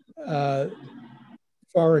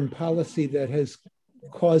foreign policy that has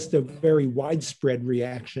caused a very widespread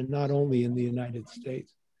reaction, not only in the United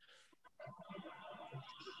States.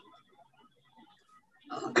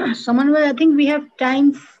 Samanway, I think we have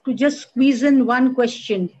time to just squeeze in one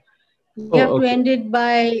question. We have to end it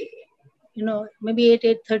by, maybe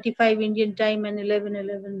 8:35 Indian time and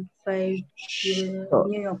 11:5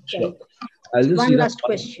 New York time. I'll just one last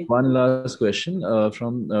question. One last question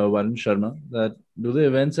from Varun Sharma. That do the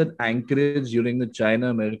events at Anchorage during the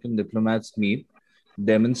China-American diplomats meet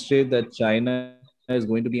demonstrate that China is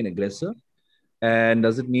going to be an aggressor? And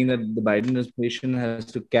does it mean that the Biden administration has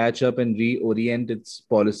to catch up and reorient its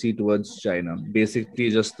policy towards China? Basically,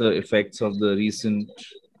 just the effects of the recent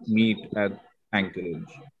meet at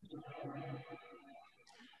Anchorage.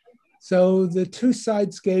 So the two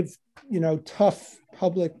sides gave, tough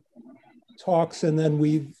public talks, and then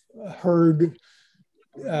we've heard,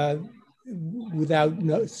 without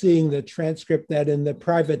seeing the transcript, that in the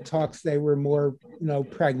private talks they were more,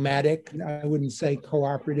 pragmatic. I wouldn't say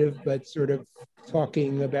cooperative, but sort of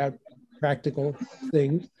talking about practical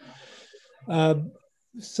things.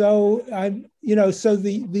 So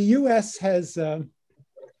the U.S. has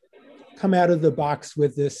come out of the box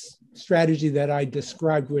with this strategy that I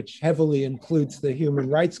described, which heavily includes the human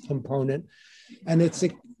rights component, and it's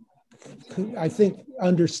I think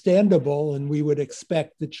understandable, and we would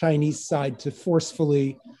expect the Chinese side to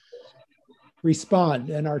forcefully respond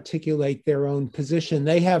and articulate their own position.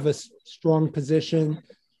 They have a strong position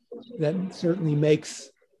that certainly makes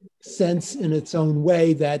sense in its own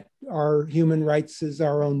way, that our human rights is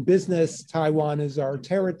our own business, Taiwan is our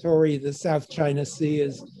territory, the South China Sea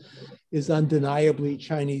is undeniably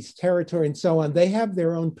Chinese territory, and so on. They have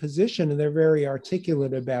their own position, and they're very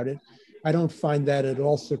articulate about it. I don't find that at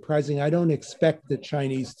all surprising. I don't expect the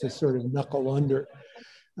Chinese to sort of knuckle under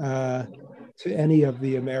to any of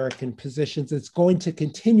the American positions. It's going to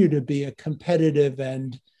continue to be a competitive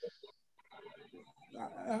and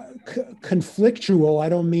conflictual, I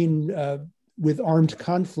don't mean with armed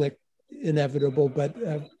conflict inevitable, but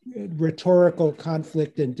rhetorical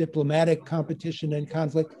conflict and diplomatic competition and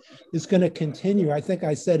conflict is going to continue. I think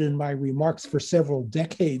I said in my remarks for several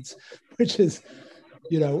decades, which is,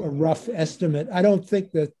 a rough estimate. I don't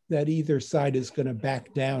think that either side is going to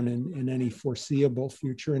back down in any foreseeable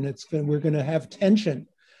future, and we're going to have tension.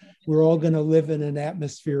 We're all going to live in an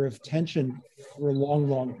atmosphere of tension for a long,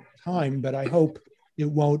 long time, but I hope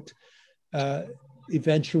it won't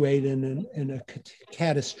eventuate in a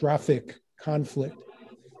catastrophic conflict.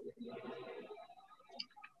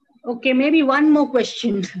 Okay, maybe one more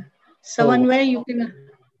question. Someone where you can...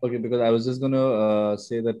 Okay, because I was just going to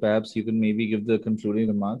say that perhaps you can maybe give the concluding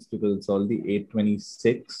remarks, because it's already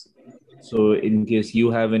 8:26. So in case you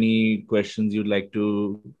have any questions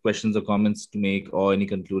questions or comments to make, or any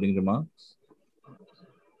concluding remarks.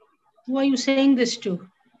 Who are you saying this to?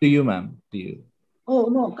 To you, ma'am, to you. Oh,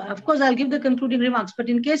 no, of course I'll give the concluding remarks, but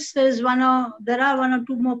in case there are one or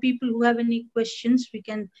two more people who have any questions, we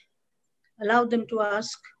can allow them to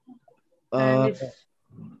ask. And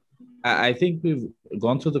I think we've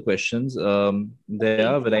gone through the questions. There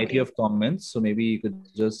are a variety of comments, so maybe you could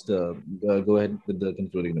just go ahead with the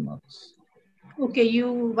concluding remarks. Okay,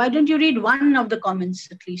 why don't you read one of the comments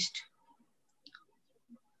at least?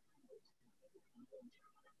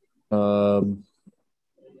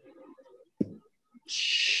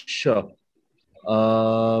 Sure.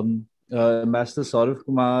 Ambassador Saurav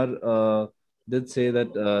Kumar did say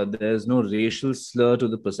that there is no racial slur to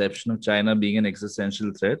the perception of China being an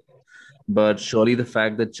existential threat, but surely the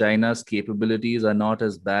fact that China's capabilities are not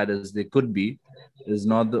as bad as they could be is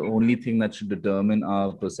not the only thing that should determine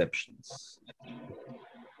our perceptions.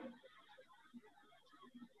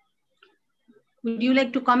 Would you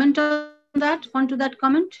like to comment onto that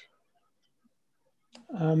comment?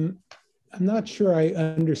 I'm not sure I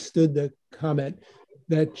understood the comment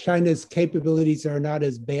that China's capabilities are not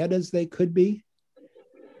as bad as they could be.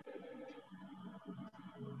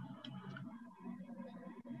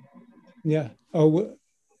 Yeah. Oh,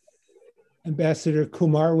 Ambassador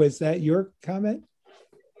Kumar, was that your comment?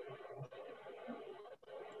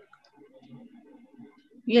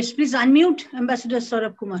 Yes, please unmute Ambassador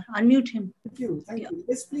Saurav Kumar. Unmute him. Thank you. Thank you.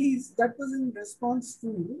 Yes, please. That was in response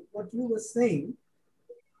to what you were saying,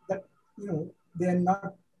 that, they are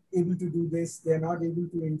not able to do this. They are not able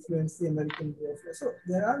to influence the American way of life. So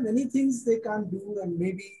there are many things they can't do, and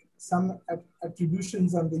maybe some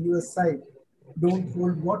attributions on the US side don't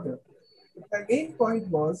hold water. But my main point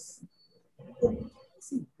was,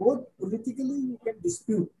 see, both politically you can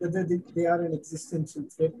dispute whether they are an existential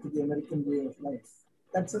threat to the American way of life.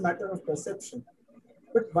 That's a matter of perception.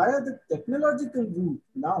 But via the technological route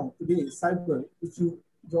now, today, cyber, which you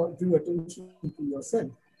drew attention to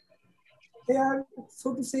yourself, they are,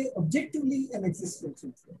 so to say, objectively an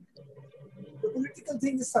existential threat. The political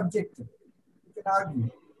thing is subjective. You can argue.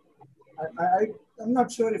 I'm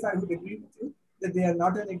not sure if I would agree with you that they are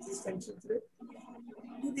not an existential threat.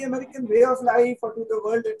 To the American way of life or to the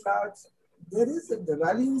world at large, the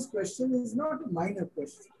values question is not a minor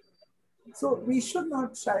question. So we should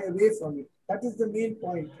not shy away from it. That is the main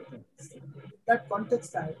point. In that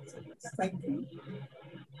context, I have to say this. Thank you.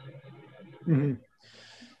 Mm-hmm.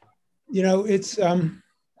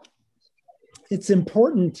 It's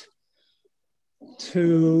important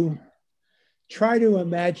to try to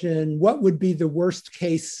imagine what would be the worst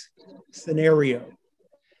case scenario.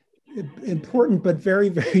 Important, but very,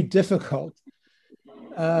 very difficult.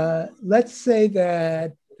 let's say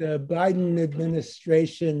that the Biden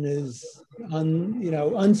administration is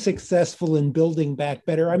unsuccessful in building back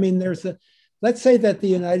better. I mean, let's say that the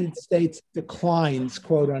United States declines,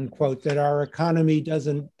 quote unquote, that our economy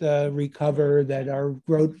doesn't recover, that our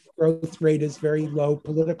growth rate is very low,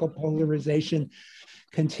 political polarization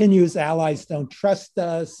continues, allies don't trust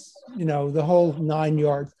us, the whole 9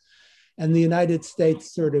 yards, and the United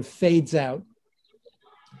States sort of fades out.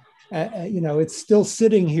 It's still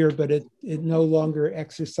sitting here, but it no longer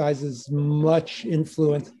exercises much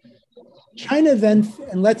influence. China then,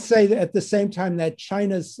 and let's say that at the same time that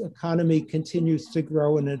China's economy continues to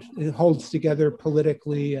grow and it holds together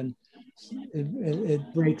politically and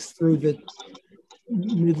it breaks through the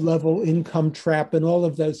mid-level income trap and all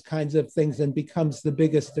of those kinds of things and becomes the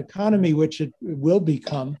biggest economy, which it will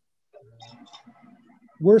become.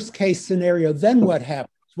 Worst case scenario, then what happens?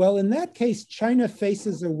 Well, in that case, China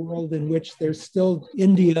faces a world in which there's still,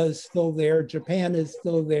 India is still there, Japan is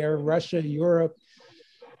still there, Russia, Europe,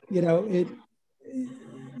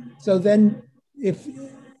 so then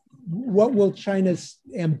what will China's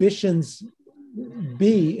ambitions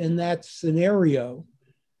be in that scenario?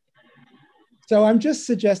 So I'm just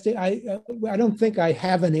suggesting, I don't think I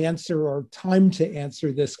have an answer or time to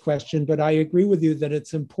answer this question, but I agree with you that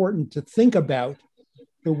it's important to think about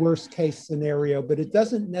the worst case scenario, but it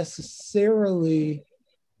doesn't necessarily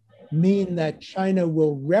mean that China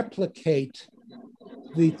will replicate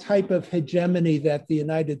the type of hegemony that the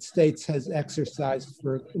United States has exercised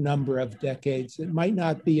for a number of decades. It might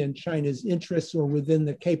not be in China's interests or within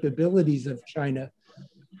the capabilities of China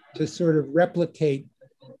to sort of replicate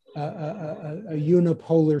a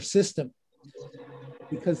unipolar system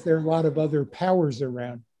because there are a lot of other powers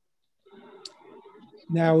around.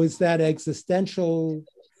 Now, is that existential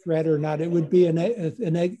threat or not? It would be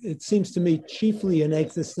it seems to me, chiefly an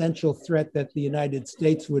existential threat that the United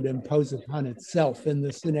States would impose upon itself in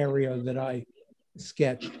the scenario that I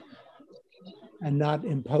sketched, and not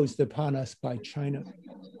imposed upon us by China.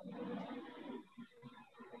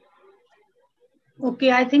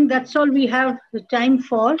 Okay, I think that's all we have the time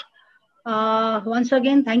for. Once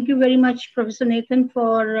again, thank you very much, Professor Nathan,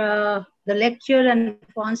 for the lecture and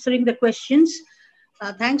for answering the questions.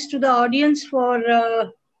 Thanks to the audience for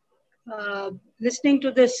listening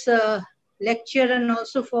to this lecture and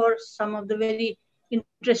also for some of the very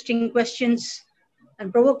interesting questions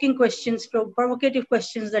and provocative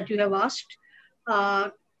questions that you have asked.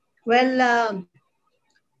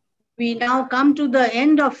 We now come to the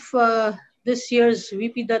end of this year's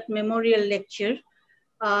VP Dutt Memorial Lecture.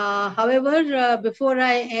 However, before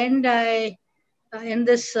I end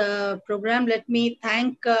this program, let me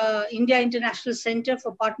thank India International Center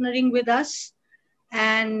for partnering with us.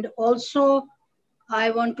 And also,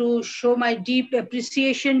 I want to show my deep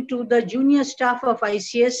appreciation to the junior staff of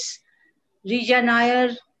ICS, Rija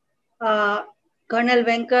Nair, Colonel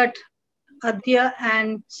Venkat, Adya,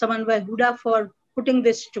 and Samanvay Huda for putting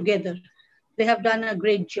this together. They have done a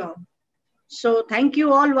great job. So thank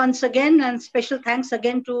you all once again, and special thanks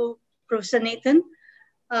again to Professor Nathan.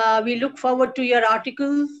 We look forward to your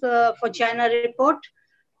articles for China Report.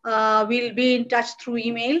 We'll be in touch through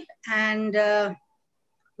email. And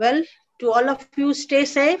well, to all of you, stay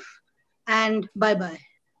safe and bye-bye.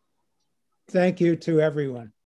 Thank you to everyone.